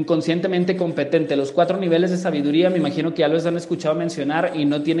competente, inconscientemente competente. Los 4 niveles de sabiduría, me imagino que ya los han escuchado mencionar y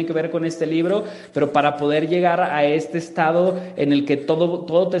no tiene que ver con este libro, pero para poder llegar a este estado en el que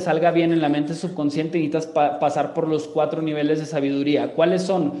todo te salga bien en la mente subconsciente, necesitas pasar por los 4 niveles de sabiduría. ¿Cuáles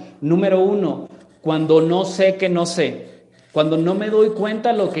son? Número 1, cuando no sé que no sé. Cuando no me doy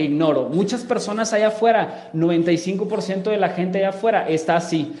cuenta lo que ignoro. Muchas personas allá afuera, 95% de la gente allá afuera está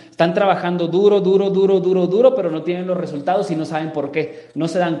así. Están trabajando duro, pero no tienen los resultados y no saben por qué. No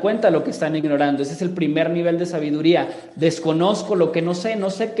se dan cuenta de lo que están ignorando. Ese es el primer nivel de sabiduría. Desconozco lo que no sé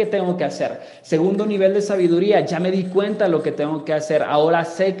qué tengo que hacer. Segundo nivel de sabiduría, ya me di cuenta de lo que tengo que hacer. Ahora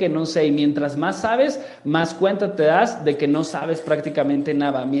sé que no sé. Y mientras más sabes, más cuenta te das de que no sabes prácticamente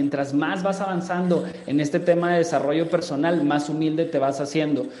nada. Mientras más vas avanzando en este tema de desarrollo personal, más humilde te vas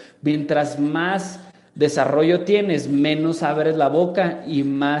haciendo. Mientras más desarrollo tienes, menos abres la boca y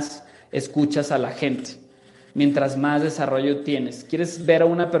más escuchas a la gente. Mientras más desarrollo tienes. ¿Quieres ver a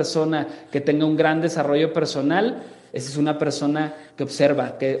una persona que tenga un gran desarrollo personal? Esa es una persona que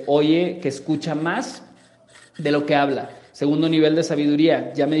observa, que oye, que escucha más de lo que habla. Segundo nivel de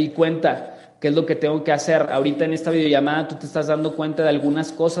sabiduría, ya me di cuenta qué es lo que tengo que hacer. Ahorita en esta videollamada tú te estás dando cuenta de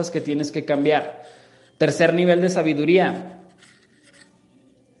algunas cosas que tienes que cambiar. Tercer nivel de sabiduría,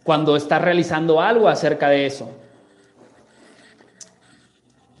 cuando estás realizando algo acerca de eso.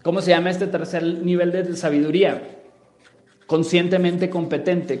 ¿Cómo se llama este tercer nivel de sabiduría? Conscientemente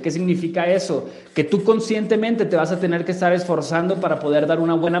competente. ¿Qué significa eso? Que tú conscientemente te vas a tener que estar esforzando para poder dar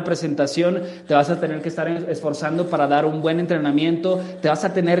una buena presentación, te vas a tener que estar esforzando para dar un buen entrenamiento, te vas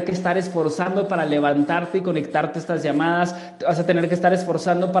a tener que estar esforzando para levantarte y conectarte a estas llamadas, te vas a tener que estar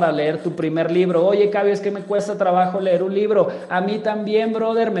esforzando para leer tu primer libro. Oye, Cabio, es que me cuesta trabajo leer un libro. A mí también,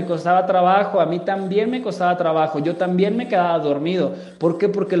 brother, me costaba trabajo, a mí también me costaba trabajo, yo también me quedaba dormido. ¿Por qué?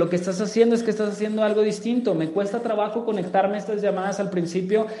 Porque lo que estás haciendo es que estás haciendo algo distinto. Me cuesta trabajo conectarme a estas llamadas al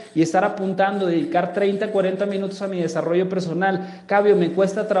principio y estar apuntando, dedicar 30, 40 minutos a mi desarrollo personal. Cabio, me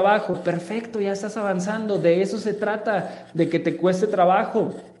cuesta trabajo. Perfecto, ya estás avanzando. De eso se trata, de que te cueste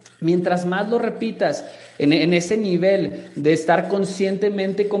trabajo. Mientras más lo repitas en ese nivel de estar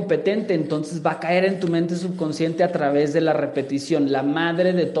conscientemente competente, entonces va a caer en tu mente subconsciente a través de la repetición. La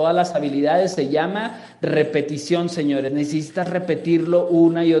madre de todas las habilidades se llama repetición, señores. Necesitas repetirlo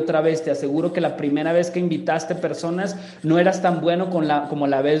una y otra vez. Te aseguro que la primera vez que invitaste personas no eras tan bueno como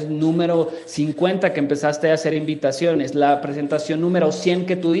la vez número 50 que empezaste a hacer invitaciones. La presentación número 100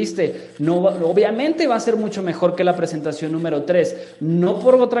 que tú diste, no, obviamente va a ser mucho mejor que la presentación número 3. No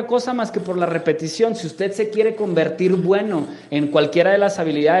por otra cosa más que por la repetición. Si usted se quiere convertir bueno en cualquiera de las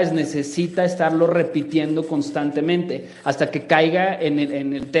habilidades, necesita estarlo repitiendo constantemente hasta que caiga en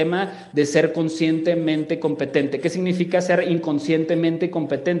el tema de ser conscientemente competente. ¿Qué significa ser inconscientemente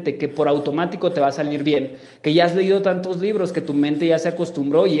competente? Que por automático te va a salir bien, que ya has leído tantos libros que tu mente ya se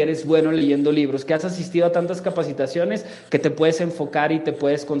acostumbró y eres bueno leyendo libros, que has asistido a tantas capacitaciones que te puedes enfocar y te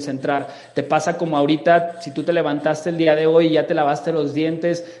puedes concentrar. Te pasa como ahorita, si tú te levantaste el día de hoy y ya te lavaste los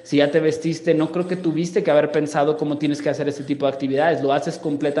dientes, si ya te vestiste, no creo que tuviste que haber pensado cómo tienes que hacer este tipo de actividades, lo haces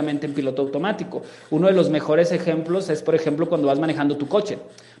completamente en piloto automático. Uno de los mejores ejemplos es, por ejemplo, cuando vas manejando tu coche.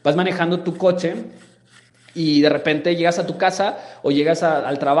 Vas manejando tu coche y de repente llegas a tu casa o llegas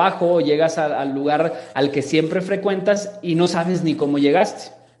al trabajo o llegas al lugar al que siempre frecuentas y no sabes ni cómo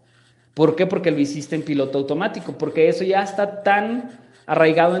llegaste. ¿Por qué? Porque lo hiciste en piloto automático, porque eso ya está tan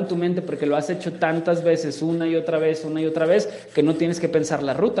arraigado en tu mente, porque lo has hecho tantas veces, una y otra vez, que no tienes que pensar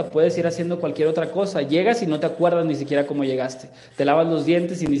la ruta, puedes ir haciendo cualquier otra cosa, llegas y no te acuerdas ni siquiera cómo llegaste, te lavas los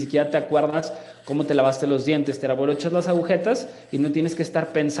dientes y ni siquiera te acuerdas cómo te lavaste los dientes, te abrochas las agujetas y no tienes que estar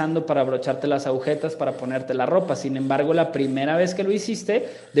pensando para abrocharte las agujetas, para ponerte la ropa. Sin embargo, la primera vez que lo hiciste,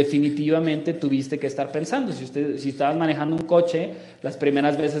 definitivamente tuviste que estar pensando. Si estabas manejando un coche, las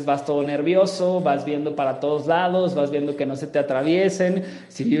primeras veces vas todo nervioso, vas viendo para todos lados, vas viendo que no se te atraviesen.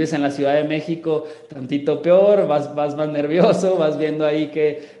 Si vives en la Ciudad de México, tantito peor, vas más nervioso, vas viendo ahí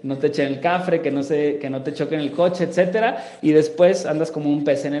que no te echen el cafre, que no te choquen el coche, etcétera, y después andas como un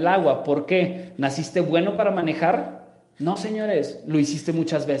pez en el agua. ¿Por qué? ¿Naciste bueno para manejar? No, señores, lo hiciste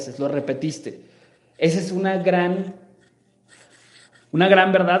muchas veces, lo repetiste. Esa es una gran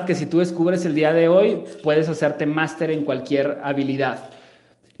verdad que si tú descubres el día de hoy, puedes hacerte máster en cualquier habilidad.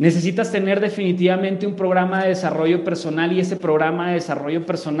 Necesitas tener definitivamente un programa de desarrollo personal y ese programa de desarrollo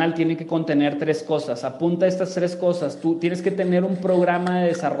personal tiene que contener 3 cosas. Apunta estas 3 cosas. Tú tienes que tener un programa de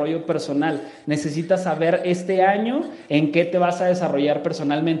desarrollo personal. Necesitas saber este año en qué te vas a desarrollar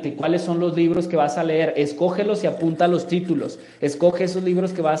personalmente, cuáles son los libros que vas a leer. Escógelos y apunta los títulos. Escoge esos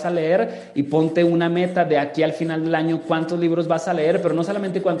libros que vas a leer y ponte una meta de aquí al final del año cuántos libros vas a leer, pero no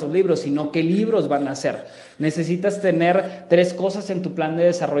solamente cuántos libros, sino qué libros van a ser. Necesitas tener 3 cosas en tu plan de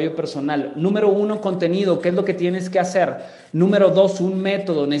desarrollo personal. Número 1, contenido. ¿Qué es lo que tienes que hacer? Número 2, un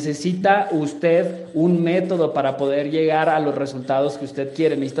método. Necesita usted un método para poder llegar a los resultados que usted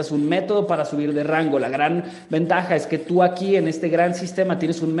quiere. Necesitas un método para subir de rango. La gran ventaja es que tú aquí en este gran sistema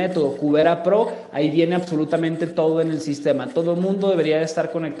tienes un método. Cubera Pro, ahí viene absolutamente todo en el sistema. Todo el mundo debería de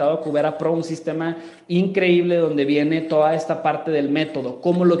estar conectado a Cubera Pro, un sistema increíble donde viene toda esta parte del método.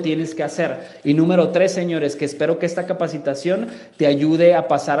 ¿Cómo lo tienes que hacer? Y número 3, señores, que espero que esta capacitación te ayude a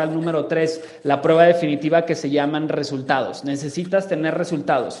pasar al número 3, la prueba definitiva que se llaman resultados. Necesitas tener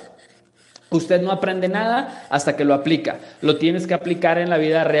resultados. Usted no aprende nada hasta que lo aplica. Lo tienes que aplicar en la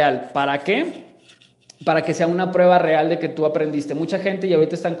vida real. ¿Para qué? Para que sea una prueba real de que tú aprendiste. Mucha gente, y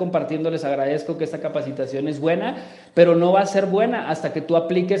ahorita están compartiendo, les agradezco que esta capacitación es buena, pero no va a ser buena hasta que tú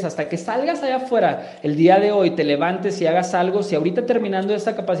apliques, hasta que salgas allá afuera el día de hoy, te levantes y hagas algo. Si ahorita terminando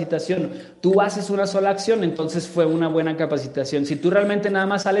esta capacitación tú haces una sola acción, entonces fue una buena capacitación. Si tú realmente nada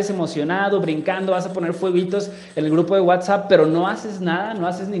más sales emocionado, brincando, vas a poner fueguitos en el grupo de WhatsApp, pero no haces nada, no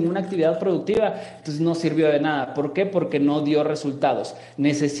haces ninguna actividad productiva, entonces no sirvió de nada. ¿Por qué? Porque no dio resultados.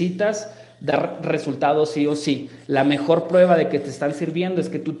 Necesitas dar resultados sí o sí. La mejor prueba de que te están sirviendo es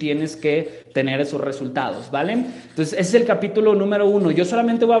que tú tienes que tener esos resultados, ¿vale? Entonces, ese es el capítulo número 1. Yo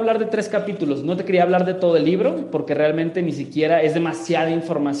solamente voy a hablar de 3 capítulos. No te quería hablar de todo el libro porque realmente ni siquiera es demasiada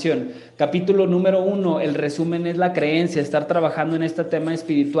información. Capítulo número 1, el resumen es la creencia, estar trabajando en este tema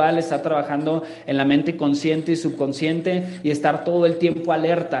espiritual, estar trabajando en la mente consciente y subconsciente y estar todo el tiempo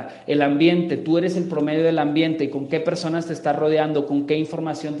alerta. El ambiente, tú eres el promedio del ambiente, con qué personas te estás rodeando, con qué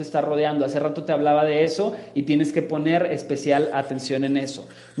información te estás rodeando. Hace rato te hablaba de eso y tienes que poner especial atención en eso.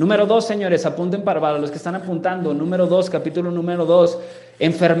 Número 2, señores, apunten para los que están apuntando. Número 2, capítulo número 2,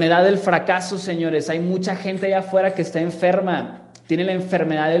 enfermedad del fracaso, señores. Hay mucha gente allá afuera que está enferma, tiene la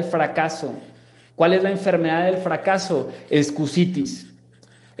enfermedad del fracaso. ¿Cuál es la enfermedad del fracaso? Excusitis.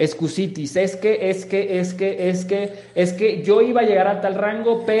 Excusitis, es que yo iba a llegar a tal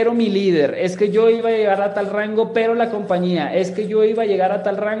rango, pero mi líder, es que yo iba a llegar a tal rango, pero la compañía, es que yo iba a llegar a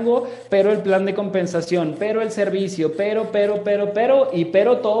tal rango, pero el plan de compensación, pero el servicio, pero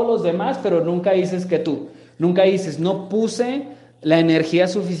todos los demás, pero nunca dices que tú, nunca dices, no puse la energía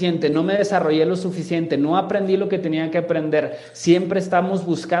suficiente, no me desarrollé lo suficiente, no aprendí lo que tenía que aprender. Siempre estamos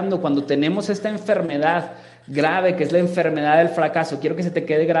buscando, cuando tenemos esta enfermedad grave, que es la enfermedad del fracaso. Quiero que se te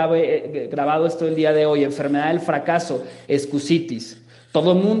quede grabado esto el día de hoy. Enfermedad del fracaso, excusitis.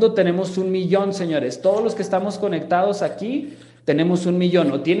 Todo el mundo tenemos 1 millón, señores. Todos los que estamos conectados aquí tenemos 1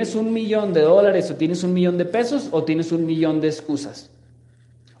 millón. O tienes $1 millón, o tienes $1 millón, o tienes 1 millón de excusas.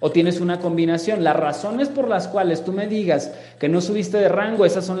 O tienes una combinación. Las razones por las cuales tú me digas que no subiste de rango,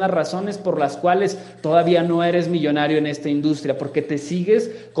 esas son las razones por las cuales todavía no eres millonario en esta industria, porque te sigues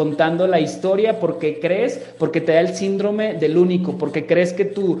contando la historia, porque te da el síndrome del único, porque crees que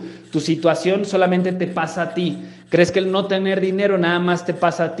tu situación solamente te pasa a ti. Crees que el no tener dinero nada más te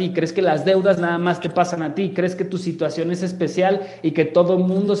pasa a ti, crees que las deudas nada más te pasan a ti, crees que tu situación es especial y que todo el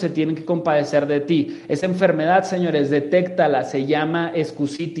mundo se tiene que compadecer de ti. Esa enfermedad, señores, detéctala, se llama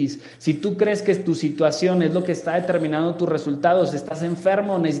excusitis. Si tú crees que tu situación es lo que está determinando tus resultados, estás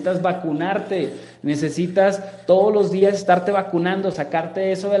enfermo, necesitas vacunarte, necesitas todos los días estarte vacunando,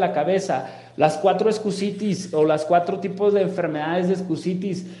 sacarte eso de la cabeza. Las 4 excusitis o las 4 tipos de enfermedades de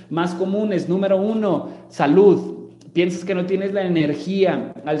excusitis más comunes. Número 1, salud. Piensas que no tienes la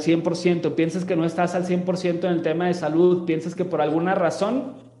energía al 100%, piensas que no estás al 100% en el tema de salud, piensas que por alguna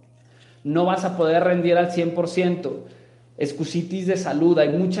razón no vas a poder rendir al 100%. Excusitis de salud. Hay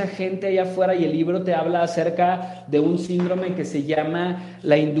mucha gente allá afuera y el libro te habla acerca de un síndrome que se llama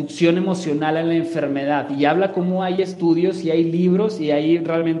la inducción emocional en la enfermedad y habla cómo hay estudios y hay libros y hay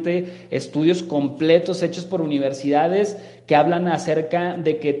realmente estudios completos hechos por universidades que hablan acerca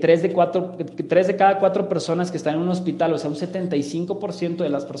de que 3 de cada 4 personas que están en un hospital, o sea, un 75% de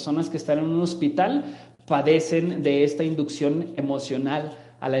las personas que están en un hospital padecen de esta inducción emocional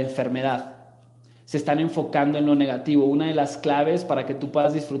a la enfermedad. Se están enfocando en lo negativo. Una de las claves para que tú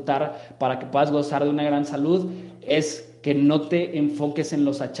puedas disfrutar, para que puedas gozar de una gran salud, es que no te enfoques en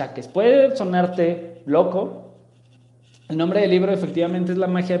los achaques. Puede sonarte loco. El nombre del libro efectivamente es La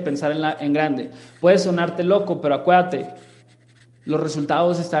magia de pensar en grande. Puede sonarte loco, pero acuérdate, los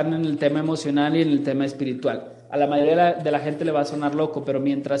resultados están en el tema emocional y en el tema espiritual. A la mayoría de la gente le va a sonar loco, pero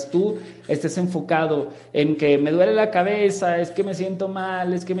mientras tú estés enfocado en que me duele la cabeza, es que me siento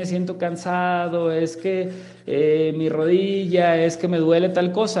mal, es que me siento cansado, es que mi rodilla, es que me duele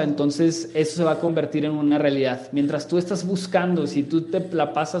tal cosa, entonces eso se va a convertir en una realidad. Mientras tú estás buscando, si tú te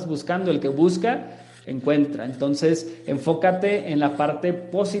la pasas buscando, el que busca, encuentra. Entonces, enfócate en la parte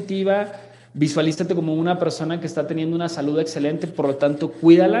positiva. Visualízate como una persona que está teniendo una salud excelente, por lo tanto,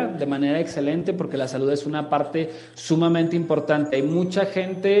 cuídala de manera excelente porque la salud es una parte sumamente importante. Hay mucha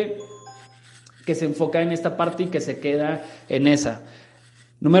gente que se enfoca en esta parte y que se queda en esa.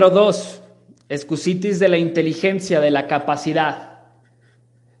 Número 2, excusitis de la inteligencia, de la capacidad.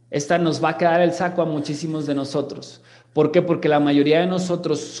 Esta nos va a quedar el saco a muchísimos de nosotros. ¿Por qué? Porque la mayoría de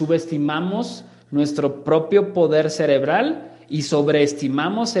nosotros subestimamos nuestro propio poder cerebral y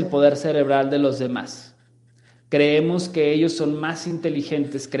sobreestimamos el poder cerebral de los demás. Creemos que ellos son más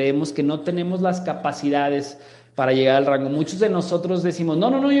inteligentes, creemos que no tenemos las capacidades para llegar al rango. Muchos de nosotros decimos,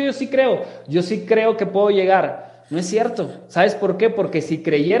 no, yo sí creo que puedo llegar. No es cierto. ¿Sabes por qué? Porque si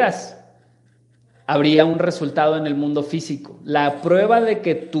creyeras, habría un resultado en el mundo físico. La prueba de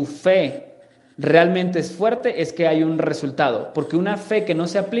que tu fe realmente es fuerte es que hay un resultado, porque una fe que no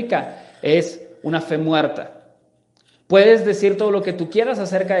se aplica es una fe muerta. Puedes decir todo lo que tú quieras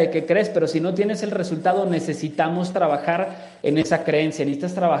acerca de qué crees, pero si no tienes el resultado, necesitamos trabajar en esa creencia,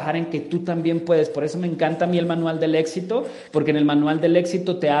 necesitas trabajar en que tú también puedes. Por eso me encanta a mí el manual del éxito, porque en el manual del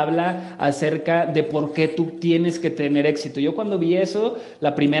éxito te habla acerca de por qué tú tienes que tener éxito. Yo cuando vi eso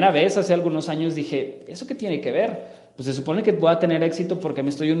la primera vez, hace algunos años, dije, ¿eso qué tiene que ver? Pues se supone que voy a tener éxito porque me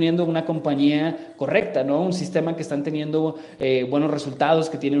estoy uniendo a una compañía correcta, ¿no? Un sistema que están teniendo buenos resultados,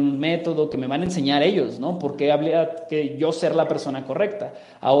 que tienen un método, que me van a enseñar ellos, ¿no? Porque habría que yo ser la persona correcta.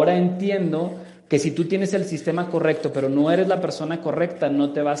 Ahora entiendo que si tú tienes el sistema correcto, pero no eres la persona correcta,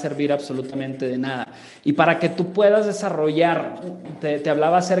 no te va a servir absolutamente de nada. Y para que tú puedas desarrollar, te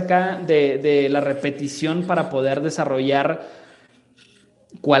hablaba acerca de la repetición para poder desarrollar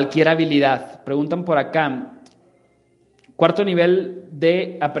cualquier habilidad. Preguntan por acá. Cuarto nivel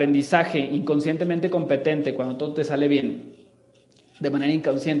de aprendizaje, inconscientemente competente, cuando todo te sale bien, de manera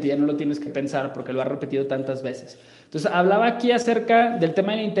inconsciente, ya no lo tienes que pensar porque lo has repetido tantas veces. Entonces, hablaba aquí acerca del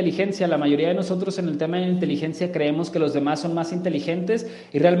tema de la inteligencia. La mayoría de nosotros en el tema de la inteligencia creemos que los demás son más inteligentes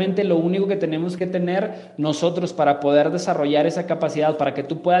y realmente lo único que tenemos que tener nosotros para poder desarrollar esa capacidad, para que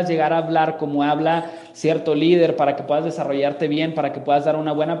tú puedas llegar a hablar como habla cierto líder, para que puedas desarrollarte bien, para que puedas dar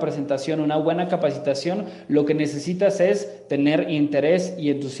una buena presentación, una buena capacitación, lo que necesitas es tener interés y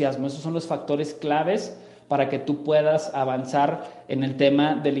entusiasmo. Esos son los factores claves para que tú puedas avanzar en el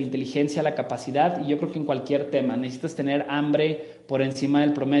tema de la inteligencia, la capacidad, y yo creo que en cualquier tema necesitas tener hambre por encima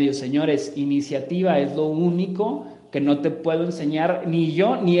del promedio. Señores, iniciativa es lo único que no te puedo enseñar ni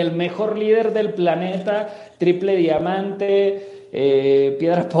yo, ni el mejor líder del planeta, triple diamante,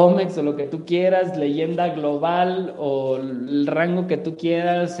 piedra Pómex o lo que tú quieras, leyenda global o el rango que tú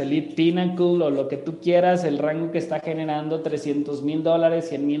quieras, Elite Pinnacle o lo que tú quieras, el rango que está generando $300,000,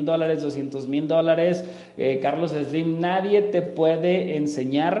 $100,000, $200,000, Carlos Slim, nadie te puede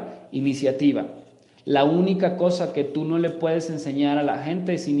enseñar iniciativa. La única cosa que tú no le puedes enseñar a la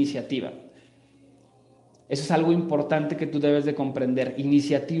gente es iniciativa. Eso es algo importante que tú debes de comprender.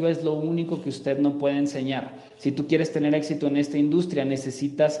 Iniciativa es lo único que usted no puede enseñar. Si tú quieres tener éxito en esta industria,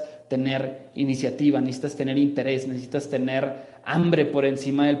 necesitas tener iniciativa, necesitas tener interés, necesitas tener hambre por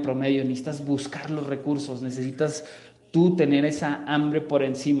encima del promedio, necesitas buscar los recursos, necesitas tú tener esa hambre por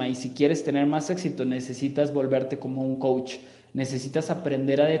encima. Y si quieres tener más éxito, necesitas volverte como un coach. Necesitas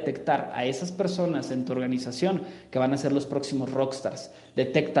aprender a detectar a esas personas en tu organización que van a ser los próximos rockstars.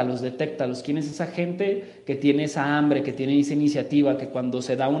 Detéctalos. ¿Quién es esa gente que tiene esa hambre, que tiene esa iniciativa, que cuando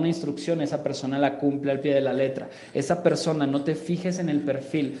se da una instrucción, esa persona la cumple al pie de la letra? Esa persona, no te fijes en el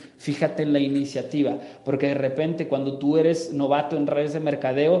perfil, fíjate en la iniciativa, porque de repente cuando tú eres novato en redes de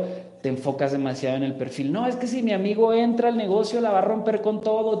mercadeo, te enfocas demasiado en el perfil. No, es que si mi amigo entra al negocio la va a romper con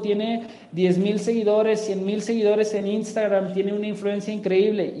todo, tiene 10,000 seguidores, 100,000 seguidores en Instagram, tiene una influencia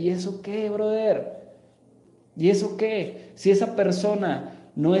increíble. ¿Y eso qué, brother? ¿Y eso qué? Si esa persona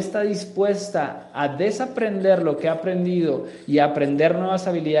no está dispuesta a desaprender lo que ha aprendido y a aprender nuevas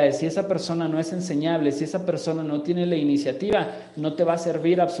habilidades, si esa persona no es enseñable, si esa persona no tiene la iniciativa, no te va a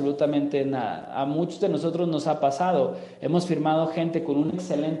servir absolutamente nada. A muchos de nosotros nos ha pasado. Hemos firmado gente con un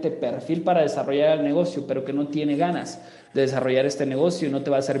excelente perfil para desarrollar el negocio, pero que no tiene ganas de desarrollar este negocio y no te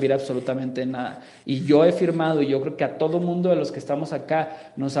va a servir absolutamente nada. Y yo he firmado, y yo creo que a todo mundo de los que estamos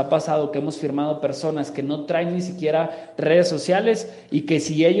acá nos ha pasado que hemos firmado personas que no traen ni siquiera redes sociales y que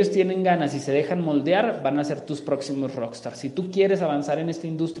si ellos tienen ganas y se dejan moldear, van a ser tus próximos rockstars. Si tú quieres avanzar en esta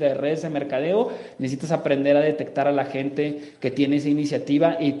industria de redes de mercadeo, necesitas aprender a detectar a la gente que tiene esa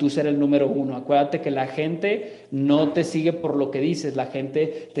iniciativa y tú ser el número uno. Acuérdate que la gente no te sigue por lo que dices, la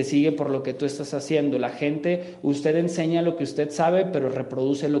gente te sigue por lo que tú estás haciendo. La gente, usted enseña lo que usted sabe, pero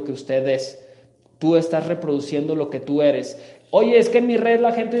reproduce lo que usted es. Tú estás reproduciendo lo que tú eres. Oye, es que en mi red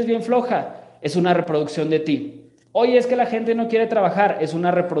la gente es bien floja. Es una reproducción de ti. Oye, es que la gente no quiere trabajar. Es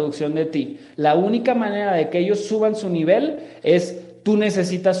una reproducción de ti. La única manera de que ellos suban su nivel es tú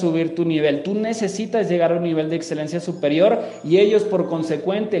necesitas subir tu nivel. Tú necesitas llegar a un nivel de excelencia superior y ellos por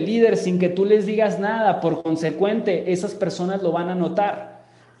consecuente, líder, sin que tú les digas nada, por consecuente, esas personas lo van a notar.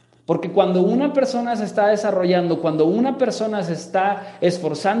 Porque cuando una persona se está desarrollando, cuando una persona se está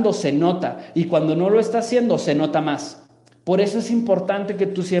esforzando, se nota. Y cuando no lo está haciendo, se nota más. Por eso es importante que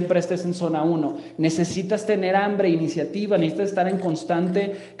tú siempre estés en zona 1. Necesitas tener hambre, iniciativa, necesitas estar en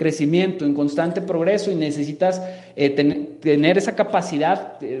constante crecimiento, en constante progreso y necesitas tener esa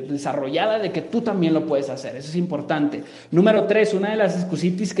capacidad desarrollada de que tú también lo puedes hacer. Eso es importante. Número 3, una de las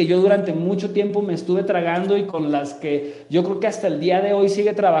excusitis que yo durante mucho tiempo me estuve tragando y con las que yo creo que hasta el día de hoy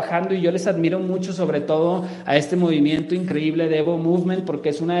sigue trabajando y yo les admiro mucho, sobre todo a este movimiento increíble de Evo Movement, porque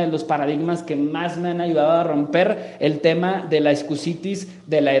es uno de los paradigmas que más me han ayudado a romper el tema tema de la excusitis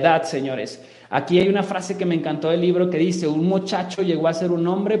de la edad, señores. Aquí hay una frase que me encantó del libro que dice: un muchacho llegó a ser un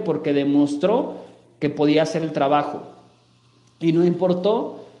hombre porque demostró que podía hacer el trabajo y no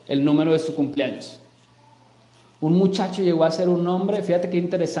importó el número de su cumpleaños. Un muchacho llegó a ser un hombre, fíjate qué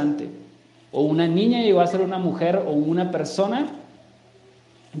interesante, o una niña llegó a ser una mujer, o una persona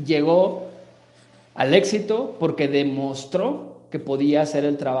llegó al éxito porque demostró que podía hacer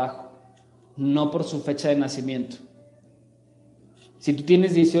el trabajo, no por su fecha de nacimiento. Si tú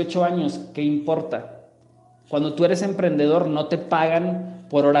tienes 18 años, ¿qué importa? Cuando tú eres emprendedor no te pagan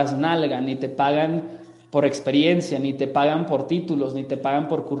por horas nalga, ni te pagan por experiencia, ni te pagan por títulos, ni te pagan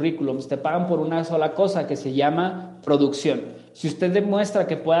por currículums, te pagan por una sola cosa que se llama producción. Si usted demuestra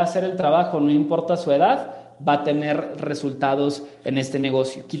que puede hacer el trabajo, no importa su edad, va a tener resultados en este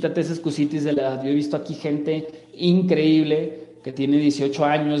negocio. Quítate esa excusitis de la edad. Yo he visto aquí gente increíble que tiene 18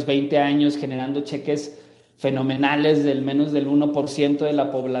 años, 20 años, generando cheques fenomenales del menos del 1% de la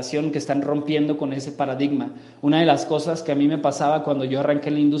población, que están rompiendo con ese paradigma. Una de las cosas que a mí me pasaba cuando yo arranqué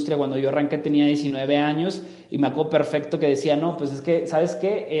en la industria, cuando yo arranqué tenía 19 años y me acuerdo perfecto que decía, no, pues es que, ¿sabes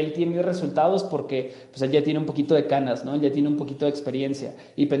qué? Él tiene resultados porque pues él ya tiene un poquito de canas, ¿no? Él ya tiene un poquito de experiencia,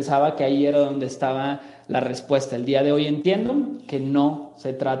 y pensaba que ahí era donde estaba la respuesta. El día de hoy entiendo que no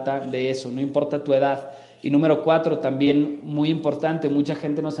se trata de eso, no importa tu edad. Y número 4, también muy importante, mucha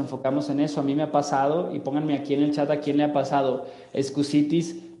gente nos enfocamos en eso. A mí me ha pasado, y pónganme aquí en el chat a quién le ha pasado,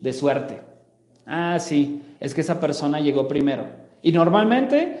 excusitis de suerte. Ah, sí, es que esa persona llegó primero. Y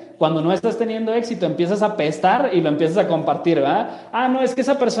normalmente, cuando no estás teniendo éxito, empiezas a pestar y lo empiezas a compartir, ¿verdad? Ah, no, es que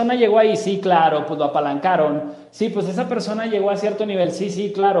esa persona llegó ahí, sí, claro, pues lo apalancaron. Sí, pues esa persona llegó a cierto nivel, sí,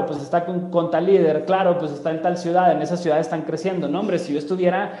 sí, claro, pues está con tal líder, claro, pues está en tal ciudad, en esa ciudad están creciendo. No, hombre, si yo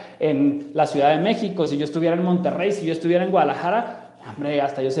estuviera en la Ciudad de México, si yo estuviera en Monterrey, si yo estuviera en Guadalajara, hombre,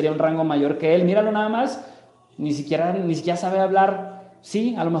 hasta yo sería un rango mayor que él. Míralo nada más, ni siquiera sabe hablar.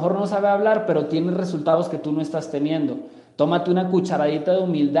 Sí, a lo mejor no sabe hablar, pero tiene resultados que tú no estás teniendo. Tómate una cucharadita de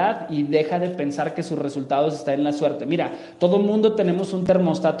humildad y deja de pensar que sus resultados están en la suerte. Mira, todo el mundo tenemos un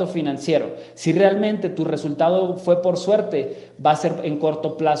termostato financiero. Si realmente tu resultado fue por suerte, va a ser en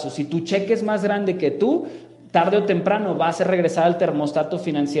corto plazo. Si tu cheque es más grande que tú, tarde o temprano vas a regresar al termostato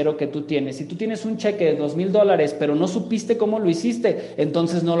financiero que tú tienes. Si tú tienes un cheque de $2,000, pero no supiste cómo lo hiciste,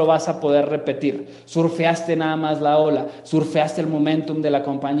 entonces no lo vas a poder repetir. Surfeaste nada más la ola, surfeaste el momentum de la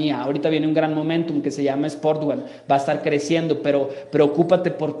compañía. Ahorita viene un gran momentum que se llama Sport1, va a estar creciendo, pero preocúpate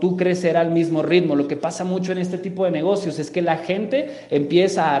por tú crecer al mismo ritmo. Lo que pasa mucho en este tipo de negocios es que la gente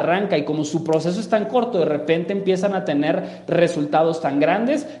empieza, arranca, y como su proceso es tan corto, de repente empiezan a tener resultados tan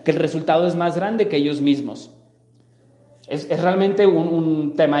grandes que el resultado es más grande que ellos mismos. Es realmente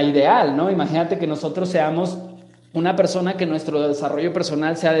un tema ideal, ¿no? Imagínate que nosotros seamos una persona que nuestro desarrollo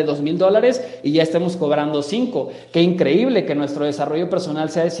personal sea de $2,000 y ya estemos cobrando 5. Qué increíble que nuestro desarrollo personal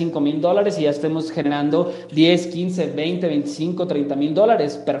sea de $5,000 y ya estemos generando 10, 15, 20, 25,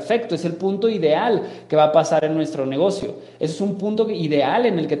 $30,000. Perfecto, es el punto ideal que va a pasar en nuestro negocio. Ese es un punto ideal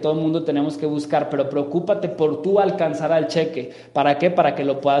en el que todo el mundo tenemos que buscar, pero preocúpate por tú alcanzar al cheque. ¿Para qué? Para que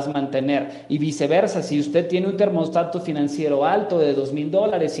lo puedas mantener. Y viceversa, si usted tiene un termostato financiero alto de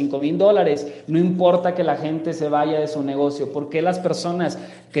 $2,000, $5,000, no importa que la gente se vaya de su negocio. ¿Por qué las personas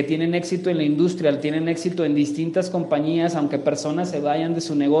que tienen éxito en la industria, tienen éxito en distintas compañías, aunque personas se vayan de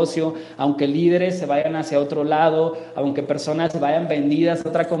su negocio, aunque líderes se vayan hacia otro lado, aunque personas se vayan vendidas a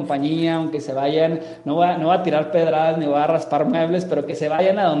otra compañía, aunque se vayan, no va a tirar pedradas ni va a raspar muebles, pero que se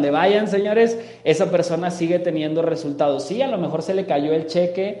vayan a donde vayan, señores, esa persona sigue teniendo resultados? Sí, a lo mejor se le cayó el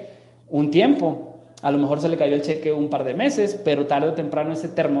cheque un tiempo, a lo mejor se le cayó el cheque un par de meses, pero tarde o temprano ese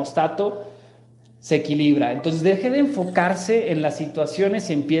termostato se equilibra. Entonces deje de enfocarse en las situaciones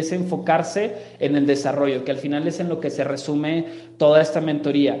y empiece a enfocarse en el desarrollo, que al final es en lo que se resume toda esta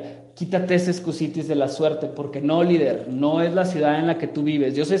mentoría. Quítate ese excusitis de la suerte, porque no, líder, no es la ciudad en la que tú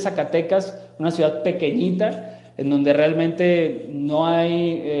vives. Yo soy de Zacatecas, una ciudad pequeñita, en donde realmente no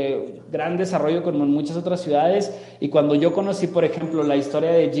hay gran desarrollo como en muchas otras ciudades. Y cuando yo conocí, por ejemplo, la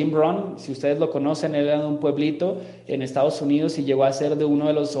historia de Jim Rohn, si ustedes lo conocen, él era de un pueblito en Estados Unidos y llegó a ser de uno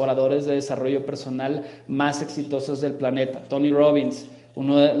de los oradores de desarrollo personal más exitosos del planeta. Tony Robbins,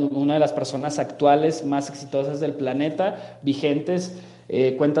 una de las personas actuales más exitosas del planeta, vigentes,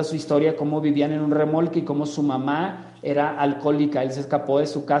 cuenta su historia, cómo vivían en un remolque y cómo su mamá era alcohólica. Él se escapó de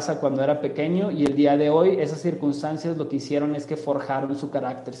su casa cuando era pequeño y el día de hoy esas circunstancias lo que hicieron es que forjaron su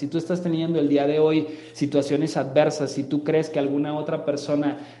carácter. Si tú estás teniendo el día de hoy situaciones adversas, si tú crees que alguna otra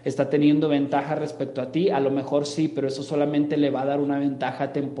persona está teniendo ventaja respecto a ti, a lo mejor sí, pero eso solamente le va a dar una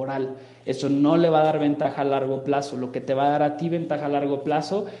ventaja temporal. Eso no le va a dar ventaja a largo plazo. Lo que te va a dar a ti ventaja a largo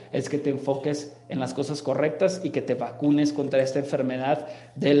plazo es que te enfoques en las cosas correctas y que te vacunes contra esta enfermedad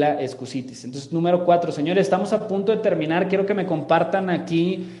de la exclusitis. Entonces, número 4, señores, estamos a punto de terminar. Quiero que me compartan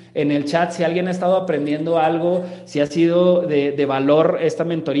aquí en el chat si alguien ha estado aprendiendo algo, si ha sido de valor esta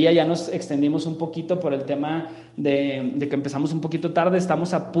mentoría. Ya nos extendimos un poquito por el tema de que empezamos un poquito tarde.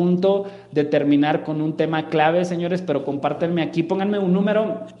 Estamos a punto de terminar con un tema clave, señores, pero compártanme aquí, pónganme un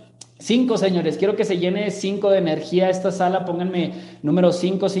número. 5, señores, quiero que se llene 5 de energía esta sala. Pónganme número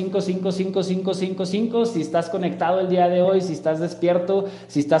 5, 5, 5, 5, 5, 5, 5. Si estás conectado el día de hoy, si estás despierto,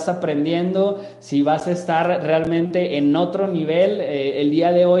 si estás aprendiendo, si vas a estar realmente en otro nivel, el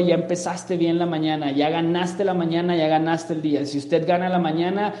día de hoy ya empezaste bien la mañana, ya ganaste la mañana, ya ganaste el día. Si usted gana la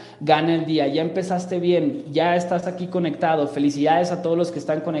mañana, gana el día. Ya empezaste bien, ya estás aquí conectado. Felicidades a todos los que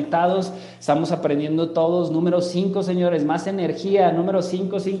están conectados. Estamos aprendiendo todos. Número 5, señores, más energía. Número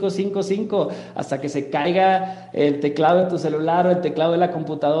 5, 5, 5. Hasta que se caiga el teclado de tu celular o el teclado de la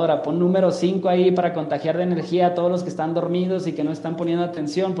computadora. Pon número 5 ahí para contagiar de energía a todos los que están dormidos y que no están poniendo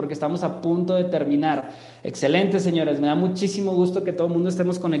atención, porque estamos a punto de terminar. Excelente, señores, me da muchísimo gusto que todo el mundo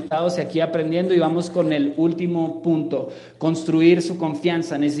estemos conectados y aquí aprendiendo, y vamos con el último punto: construir su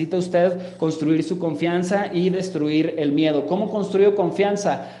confianza. Necesita usted construir su confianza y destruir el miedo. ¿Cómo construyo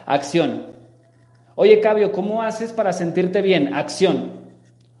confianza? Acción. Oye, Cabio, ¿cómo haces para sentirte bien? Acción.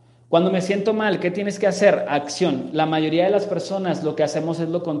 Cuando me siento mal, ¿qué tienes que hacer? Acción. La mayoría de las personas lo que hacemos es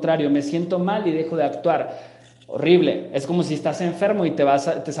lo contrario. Me siento mal y dejo de actuar. Horrible. Es como si estás enfermo y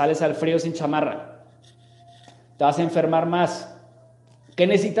te sales al frío sin chamarra. Te vas a enfermar más. ¿Qué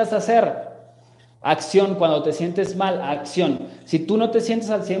necesitas hacer? Acción. Cuando te sientes mal, acción. Si tú no te sientes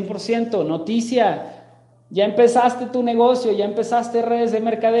al 100%, noticia. Ya empezaste tu negocio, ya empezaste redes de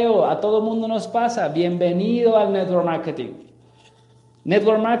mercadeo. A todo mundo nos pasa. Bienvenido al Network Marketing.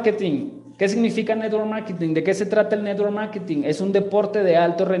 Network Marketing. ¿Qué significa Network Marketing? ¿De qué se trata el Network Marketing? Es un deporte de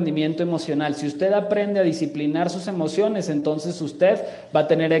alto rendimiento emocional. Si usted aprende a disciplinar sus emociones, entonces usted va a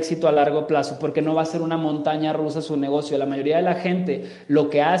tener éxito a largo plazo, porque no va a ser una montaña rusa su negocio. La mayoría de la gente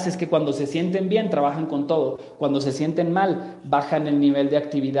lo que hace es que cuando se sienten bien, trabajan con todo. Cuando se sienten mal, bajan el nivel de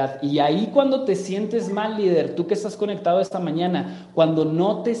actividad. Y ahí cuando te sientes mal, líder, tú que estás conectado esta mañana, cuando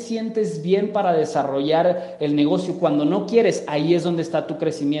no te sientes bien para desarrollar el negocio, cuando no quieres, ahí es donde está tu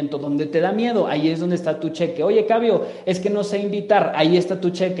crecimiento. Donde te da miedo, ahí es donde está tu cheque. Oye, Cabio, es que no sé invitar, ahí está tu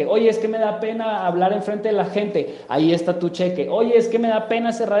cheque. Oye, es que me da pena hablar enfrente de la gente, ahí está tu cheque. Oye, es que me da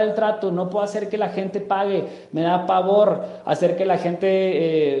pena cerrar el trato, no puedo hacer que la gente pague, me da pavor hacer que la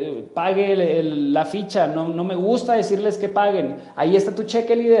gente pague la ficha, no me gusta decirles que paguen. Ahí está tu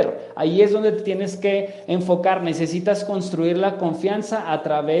cheque, líder. Ahí es donde te tienes que enfocar. Necesitas construir la confianza a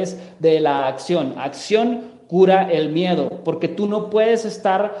través de la acción. Acción cura el miedo, porque tú no puedes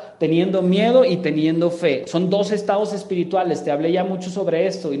estar teniendo miedo y teniendo fe. Son dos estados espirituales. Te hablé ya mucho sobre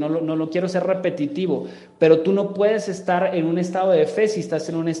esto y no lo quiero ser repetitivo, pero tú no puedes estar en un estado de fe si estás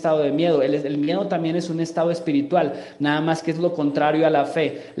en un estado de miedo. El miedo también es un estado espiritual, nada más que es lo contrario a la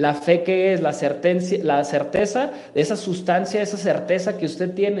fe. La fe, ¿qué es? La certeza de esa sustancia, esa certeza que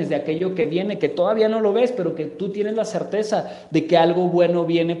usted tiene de aquello que viene, que todavía no lo ves, pero que tú tienes la certeza de que algo bueno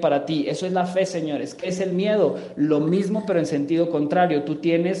viene para ti. Eso es la fe, señores. ¿Qué es el miedo? Lo mismo, pero en sentido contrario. Tú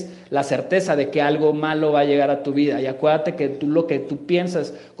tienes la certeza de que algo malo va a llegar a tu vida, y acuérdate que lo que tú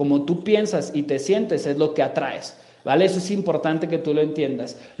piensas, como tú piensas y te sientes, es lo que atraes, ¿vale? Eso es importante que tú lo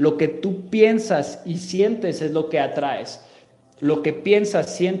entiendas. Lo que tú piensas y sientes es lo que atraes. Lo que piensas,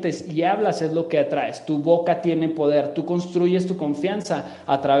 sientes y hablas es lo que atraes. Tu boca tiene poder. Tú construyes tu confianza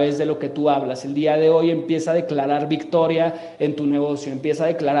a través de lo que tú hablas. El día de hoy empieza a declarar victoria en tu negocio. Empieza a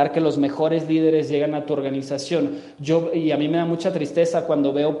declarar que los mejores líderes llegan a tu organización. Y a mí me da mucha tristeza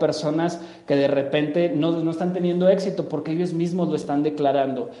cuando veo personas que de repente no están teniendo éxito porque ellos mismos lo están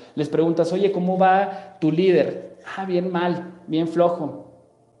declarando. Les preguntas, oye, ¿cómo va tu líder? Bien mal, bien flojo.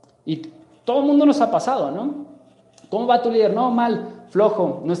 Y todo el mundo nos ha pasado, ¿no? ¿Cómo va tu líder? No, mal,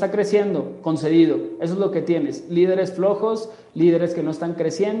 flojo, no está creciendo, concedido. Eso es lo que tienes. Líderes flojos, líderes que no están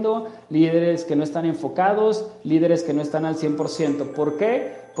creciendo, líderes que no están enfocados, líderes que no están al 100%. ¿Por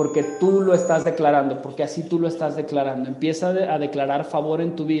qué? Porque tú lo estás declarando, porque así tú lo estás declarando. Empieza a declarar favor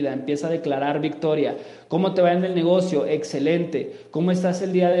en tu vida, empieza a declarar victoria. ¿Cómo te va en el negocio? Excelente. ¿Cómo estás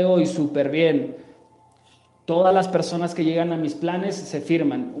el día de hoy? Súper bien. Todas las personas que llegan a mis planes se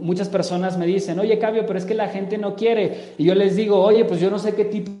firman. Muchas personas me dicen, oye, Cabio, pero es que la gente no quiere. Y yo les digo, oye, pues yo no sé qué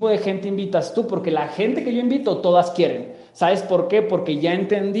tipo de gente invitas tú, porque la gente que yo invito, todas quieren. ¿Sabes por qué? Porque ya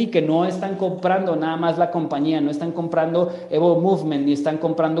entendí que no están comprando nada más la compañía, no están comprando Evo Movement, ni están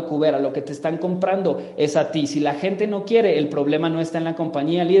comprando Cubera. Lo que te están comprando es a ti. Si la gente no quiere, el problema no está en la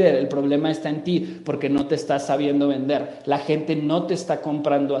compañía líder, el problema está en ti, porque no te estás sabiendo vender. La gente no te está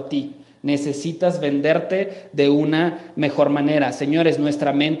comprando a ti. Necesitas venderte de una mejor manera. Señores,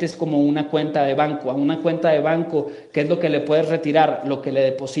 nuestra mente es como una cuenta de banco. A una cuenta de banco, ¿qué es lo que le puedes retirar? Lo que le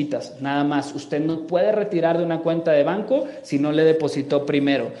depositas, nada más. Usted no puede retirar de una cuenta de banco si no le depositó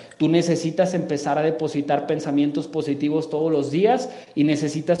primero. Tú necesitas empezar a depositar pensamientos positivos todos los días y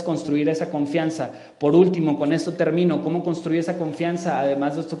necesitas construir esa confianza. Por último, con esto termino. ¿Cómo construir esa confianza?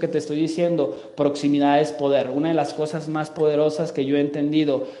 Además de esto que te estoy diciendo, proximidad es poder. Una de las cosas más poderosas que yo he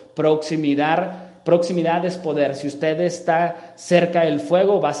entendido, proximidad es poder. Si usted está cerca del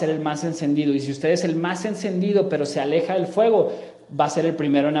fuego, va a ser el más encendido. Y si usted es el más encendido, pero se aleja del fuego, va a ser el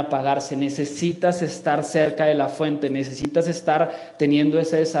primero en apagarse. Necesitas estar cerca de la fuente, necesitas estar teniendo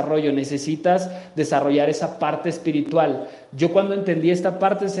ese desarrollo, necesitas desarrollar esa parte espiritual. Yo cuando entendí esta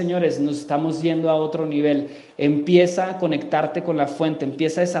parte, señores, nos estamos yendo a otro nivel. Empieza a conectarte con la fuente,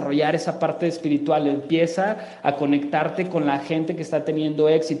 empieza a desarrollar esa parte espiritual, empieza a conectarte con la gente que está teniendo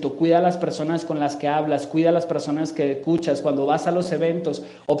éxito. Cuida a las personas con las que hablas, cuida a las personas que escuchas. Cuando vas a los eventos,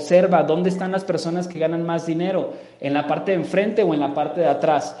 observa dónde están las personas que ganan más dinero, en la parte de enfrente o en la parte de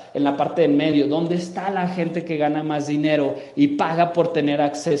atrás, en la parte de en medio. ¿Dónde está la gente que gana más dinero y paga por tener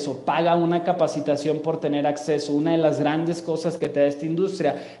acceso? Paga una capacitación por tener acceso. Una de las grandes cosas que te da esta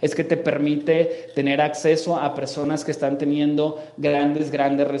industria es que te permite tener acceso a personas que están teniendo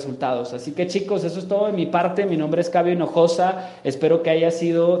grandes resultados. Así que chicos, eso es todo de mi parte. Mi nombre es Cabio Hinojosa. Espero que haya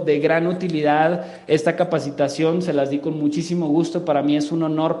sido de gran utilidad esta capacitación. Se las di con muchísimo gusto. Para mí es un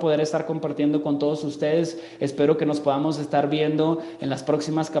honor poder estar compartiendo con todos ustedes. Espero que nos podamos estar viendo en las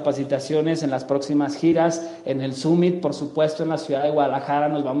próximas capacitaciones, en las próximas giras, en el Summit, por supuesto, en la ciudad de Guadalajara.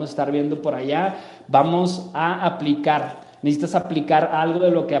 Nos vamos a estar viendo por allá. Vamos a aplicar. Necesitas aplicar algo de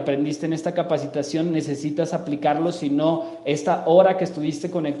lo que aprendiste en esta capacitación, necesitas aplicarlo, si no, esta hora que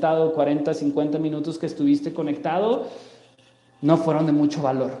estuviste conectado, 40, 50 minutos que estuviste conectado, no fueron de mucho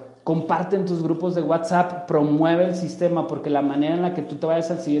valor. Comparte en tus grupos de WhatsApp, promueve el sistema, porque la manera en la que tú te vayas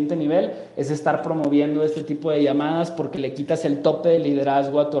al siguiente nivel es estar promoviendo este tipo de llamadas, porque le quitas el tope de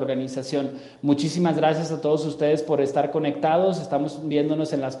liderazgo a tu organización. Muchísimas gracias a todos ustedes por estar conectados. Estamos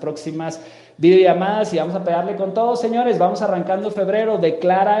viéndonos en las próximas videollamadas y vamos a pegarle con todo, señores. Vamos arrancando febrero.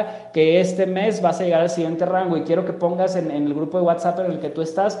 Declara que este mes vas a llegar al siguiente rango y quiero que pongas en el grupo de WhatsApp en el que tú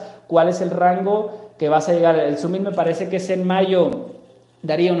estás cuál es el rango que vas a llegar. El Summit me parece que es en mayo.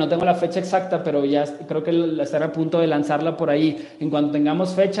 Darío, no tengo la fecha exacta, pero ya creo que estará a punto de lanzarla por ahí. En cuanto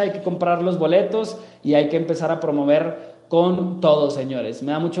tengamos fecha hay que comprar los boletos y hay que empezar a promover con todo, señores.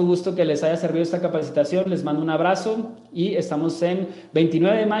 Me da mucho gusto que les haya servido esta capacitación. Les mando un abrazo y estamos en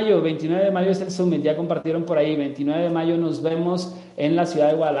 29 de mayo. 29 de mayo es el Summit, ya compartieron por ahí. 29 de mayo nos vemos en la ciudad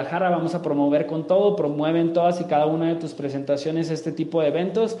de Guadalajara. Vamos a promover con todo. Promueven todas y cada una de tus presentaciones este tipo de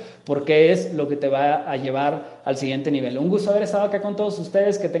eventos porque es lo que te va a llevar al siguiente nivel. Un gusto haber estado acá con todos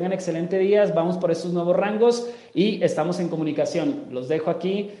ustedes. Que tengan excelentes días. Vamos por estos nuevos rangos y estamos en comunicación. Los dejo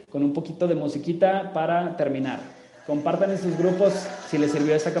aquí con un poquito de musiquita para terminar. Compartan en sus grupos si les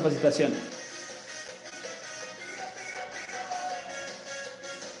sirvió esta capacitación.